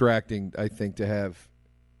too distracting, I think, to have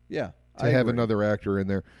I have agree. another actor in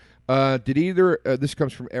there. Did either? This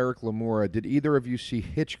comes from Eric Lamora. Did either of you see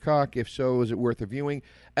Hitchcock? If so, is it worth a viewing?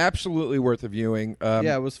 Absolutely worth a viewing.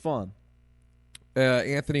 Yeah, it was fun.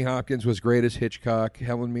 Anthony Hopkins was great as Hitchcock.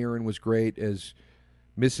 Helen Mirren was great as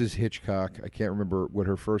Mrs. Hitchcock. I can't remember what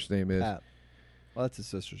her first name is. Pat. Well, that's his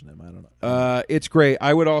sister's name. I don't know. It's great.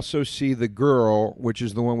 I would also see The Girl, which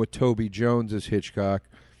is the one with Toby Jones as Hitchcock.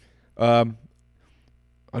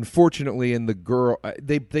 Unfortunately, in The Girl,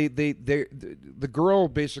 The Girl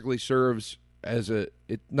basically serves as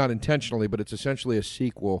not intentionally, but it's essentially a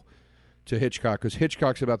sequel to Hitchcock, because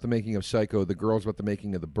Hitchcock's about the making of Psycho. The Girl's about the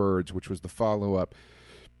making of The Birds, which was the follow-up.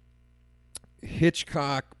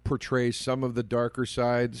 Hitchcock portrays some of the darker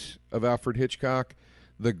sides of Alfred Hitchcock.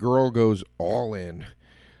 The Girl goes all in.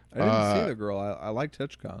 I didn't see The Girl. I liked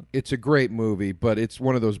Hitchcock. It's a great movie, but it's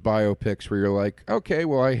one of those biopics where you're like, okay,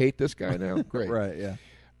 well, I hate this guy now. Great. Right,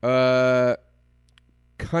 yeah.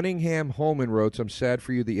 Cunningham Holman wrote, I'm sad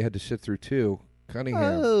for you that you had to sit through two.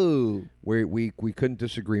 Cunningham. Oh. We couldn't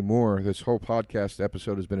disagree more. This whole podcast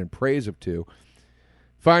episode has been in praise of two.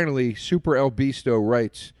 Finally, Super El Bisto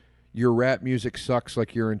writes, your rap music sucks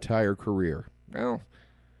like your entire career. Well,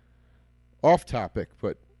 off topic,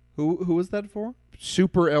 but Who was that for?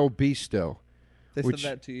 Super El Bisto. They said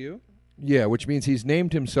that to you? Yeah, which means he's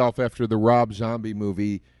named himself after the Rob Zombie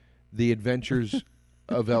movie, The Adventures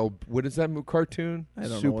of what is that cartoon? I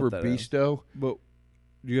don't know Super what that is. Bisto. But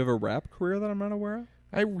do you have a rap career that I'm not aware of?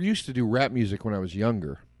 I used to do rap music when I was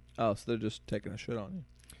younger. Oh, so they're just taking a shit on you.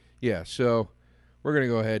 Yeah, so we're going to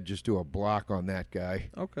go ahead and just do a block on that guy.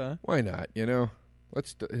 Okay. Why not, you know?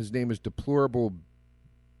 His name is Deplorable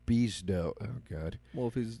Bisto. Oh, God. Well,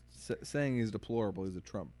 if he's saying he's deplorable, he's a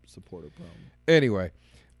Trump supporter problem. Anyway,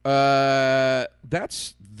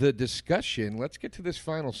 that's the discussion. Let's get to this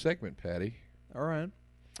final segment, Patty. All right.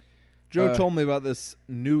 Joe told me about this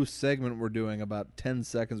new segment we're doing about 10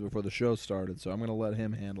 seconds before the show started, so I'm going to let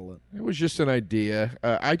him handle it. It was just an idea.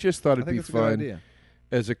 I just thought it'd be it's a good fun idea.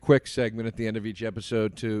 as a quick segment at the end of each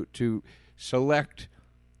episode to select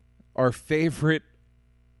our favorite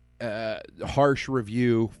harsh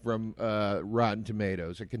review from Rotten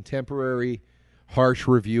Tomatoes, a contemporary harsh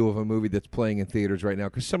review of a movie that's playing in theaters right now,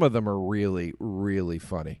 because some of them are really, really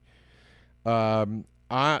funny.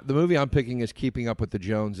 The movie I'm picking is Keeping Up with the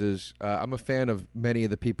Joneses. I'm a fan of many of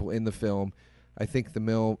the people in the film. I think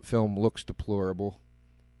the film looks deplorable,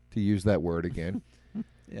 to use that word again.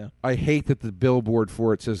 Yeah. I hate that the billboard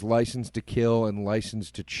for it says License to Kill and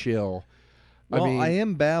License to Chill. Well, I mean, I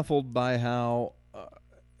am baffled by how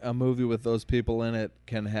a movie with those people in it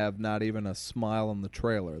can have not even a smile in the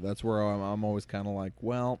trailer. That's where I'm always kind of like,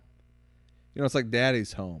 well, you know, it's like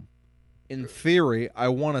Daddy's Home. In theory, I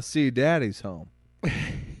want to see Daddy's Home.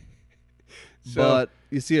 But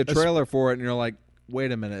you see a trailer for it and you're like,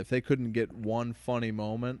 wait a minute, if they couldn't get one funny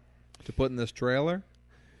moment to put in this trailer,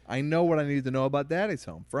 I know what I need to know about Daddy's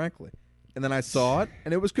Home, frankly. And then I saw it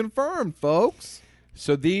and it was confirmed, folks.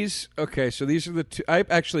 So these are the two. I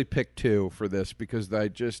actually picked two for this because they're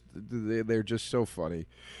just so funny.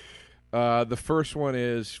 The first one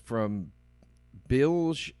is from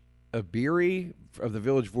Bilge Abiri of the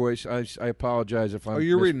Village Voice. I apologize if I'm. Oh,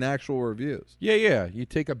 you're reading actual reviews. Yeah. You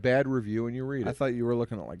take a bad review and you read it. I thought you were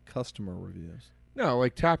looking at like customer reviews. No,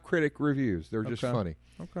 like top critic reviews. They're just funny.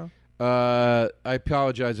 Okay. I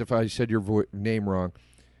apologize if I said your name wrong.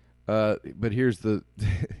 But here's the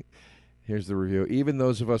here's the review. Even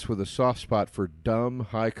those of us with a soft spot for dumb,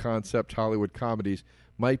 high-concept Hollywood comedies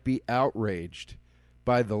might be outraged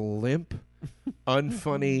by the limp,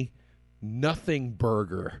 unfunny Nothing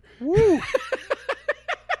Burger. Woo.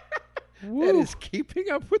 That is Keeping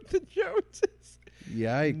Up with the Joneses.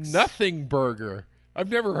 Yikes. Nothing Burger. I've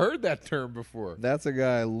never heard that term before. That's a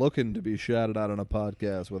guy looking to be shouted out on a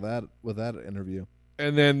podcast with that interview.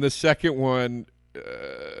 And then the second one,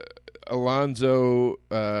 Alonzo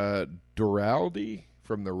Duralde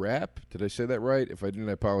from The Rap. Did I say that right? If I didn't,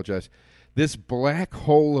 I apologize. This black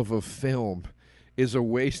hole of a film is a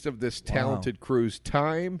waste of this talented crew's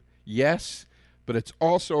time, yes, but it's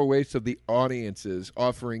also a waste of the audiences,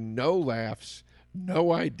 offering no laughs,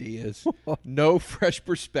 no ideas, no fresh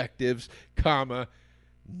perspectives, comma,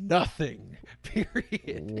 nothing,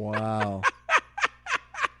 period. Wow.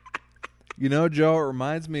 You know, Joe, it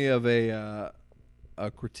reminds me of a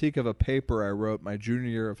critique of a paper I wrote my junior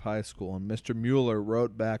year of high school, and Mr. Mueller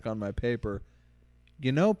wrote back on my paper,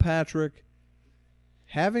 you know, Patrick,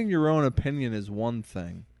 having your own opinion is one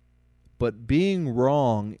thing, but being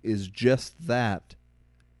wrong is just that, ...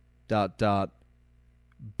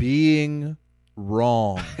 being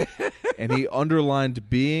wrong. And he underlined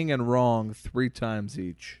being and wrong 3 times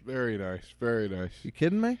each. Very nice, very nice. You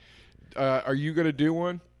kidding me? Are you going to do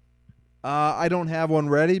one? I don't have one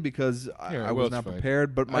ready because Yeah, I well, was it's not fine.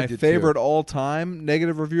 prepared. But I my did favorite too. all-time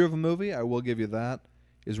negative review of a movie, I will give you that,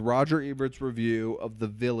 is Roger Ebert's review of The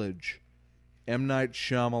Village. M. Night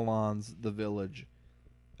Shyamalan's The Village.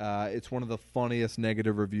 It's one of the funniest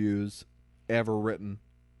negative reviews ever written,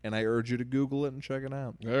 and I urge you to Google it and check it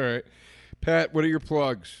out. All right. Pat, what are your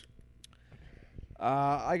plugs?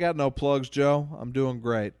 I got no plugs, Joe. I'm doing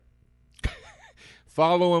great.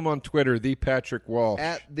 Follow him on Twitter, the Patrick Walsh.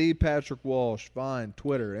 At the Patrick Walsh. Fine.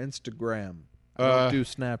 Twitter, Instagram. I don't do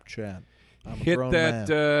Snapchat. I'm a Hit grown that.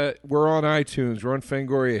 man. We're on iTunes. We're on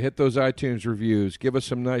Fangoria. Hit those iTunes reviews. Give us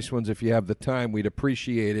some nice ones if you have the time. We'd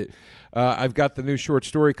appreciate it. I've got the new short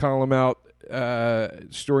story column out.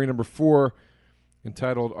 Story number 4,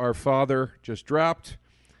 entitled "Our Father," just dropped.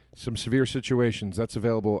 Some severe situations. That's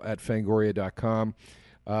available at Fangoria.com.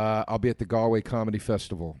 I'll be at the Galway Comedy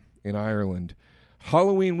Festival in Ireland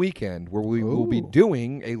Halloween weekend, where we will be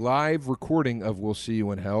doing a live recording of We'll See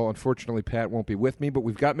You in Hell. Unfortunately, Pat won't be with me, but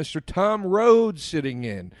we've got Mr. Tom Rhodes sitting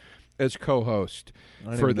in as co-host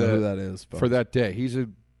I don't for even know who that is. for that day. He's a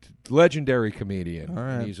legendary comedian. All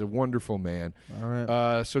right. He's a wonderful man. All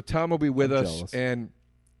right. So Tom will be with I'm us, jealous. and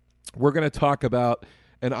we're going to talk about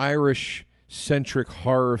an Irish-centric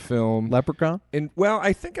horror film. Leprechaun? And well,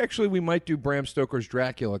 I think actually we might do Bram Stoker's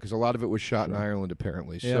Dracula because a lot of it was shot in Ireland,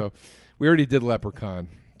 apparently. Yeah. So we already did Leprechaun,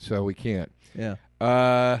 so we can't. Yeah.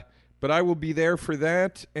 But I will be there for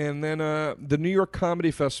that, and then the New York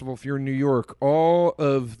Comedy Festival. If you're in New York, all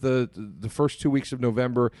of the first 2 weeks of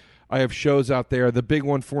November, I have shows out there. The big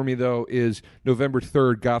one for me though is November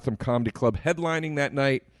 3rd, Gotham Comedy Club, headlining that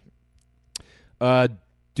night.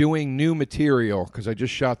 Doing new material because I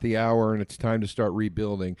just shot the hour and it's time to start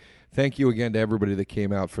rebuilding. Thank you again to everybody that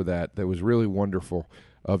came out for that. That was really wonderful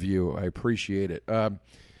of you. I appreciate it. And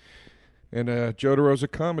Joe DeRosa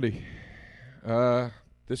Comedy.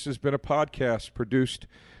 This has been a podcast produced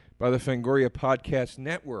by the Fangoria Podcast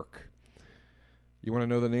Network. You want to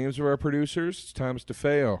know the names of our producers? It's Thomas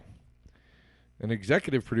DeFeo. An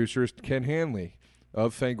executive producer is Ken Hanley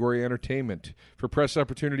of Fangoria Entertainment. For press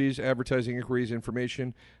opportunities, advertising inquiries,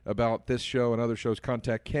 information about this show and other shows,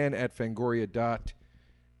 contact Ken at Fangoria.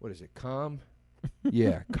 What is it, com?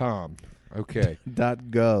 Yeah, com. Okay.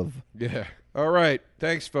 .gov. Yeah. All right.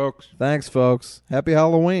 Thanks, folks. Thanks, folks. Happy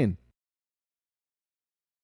Halloween.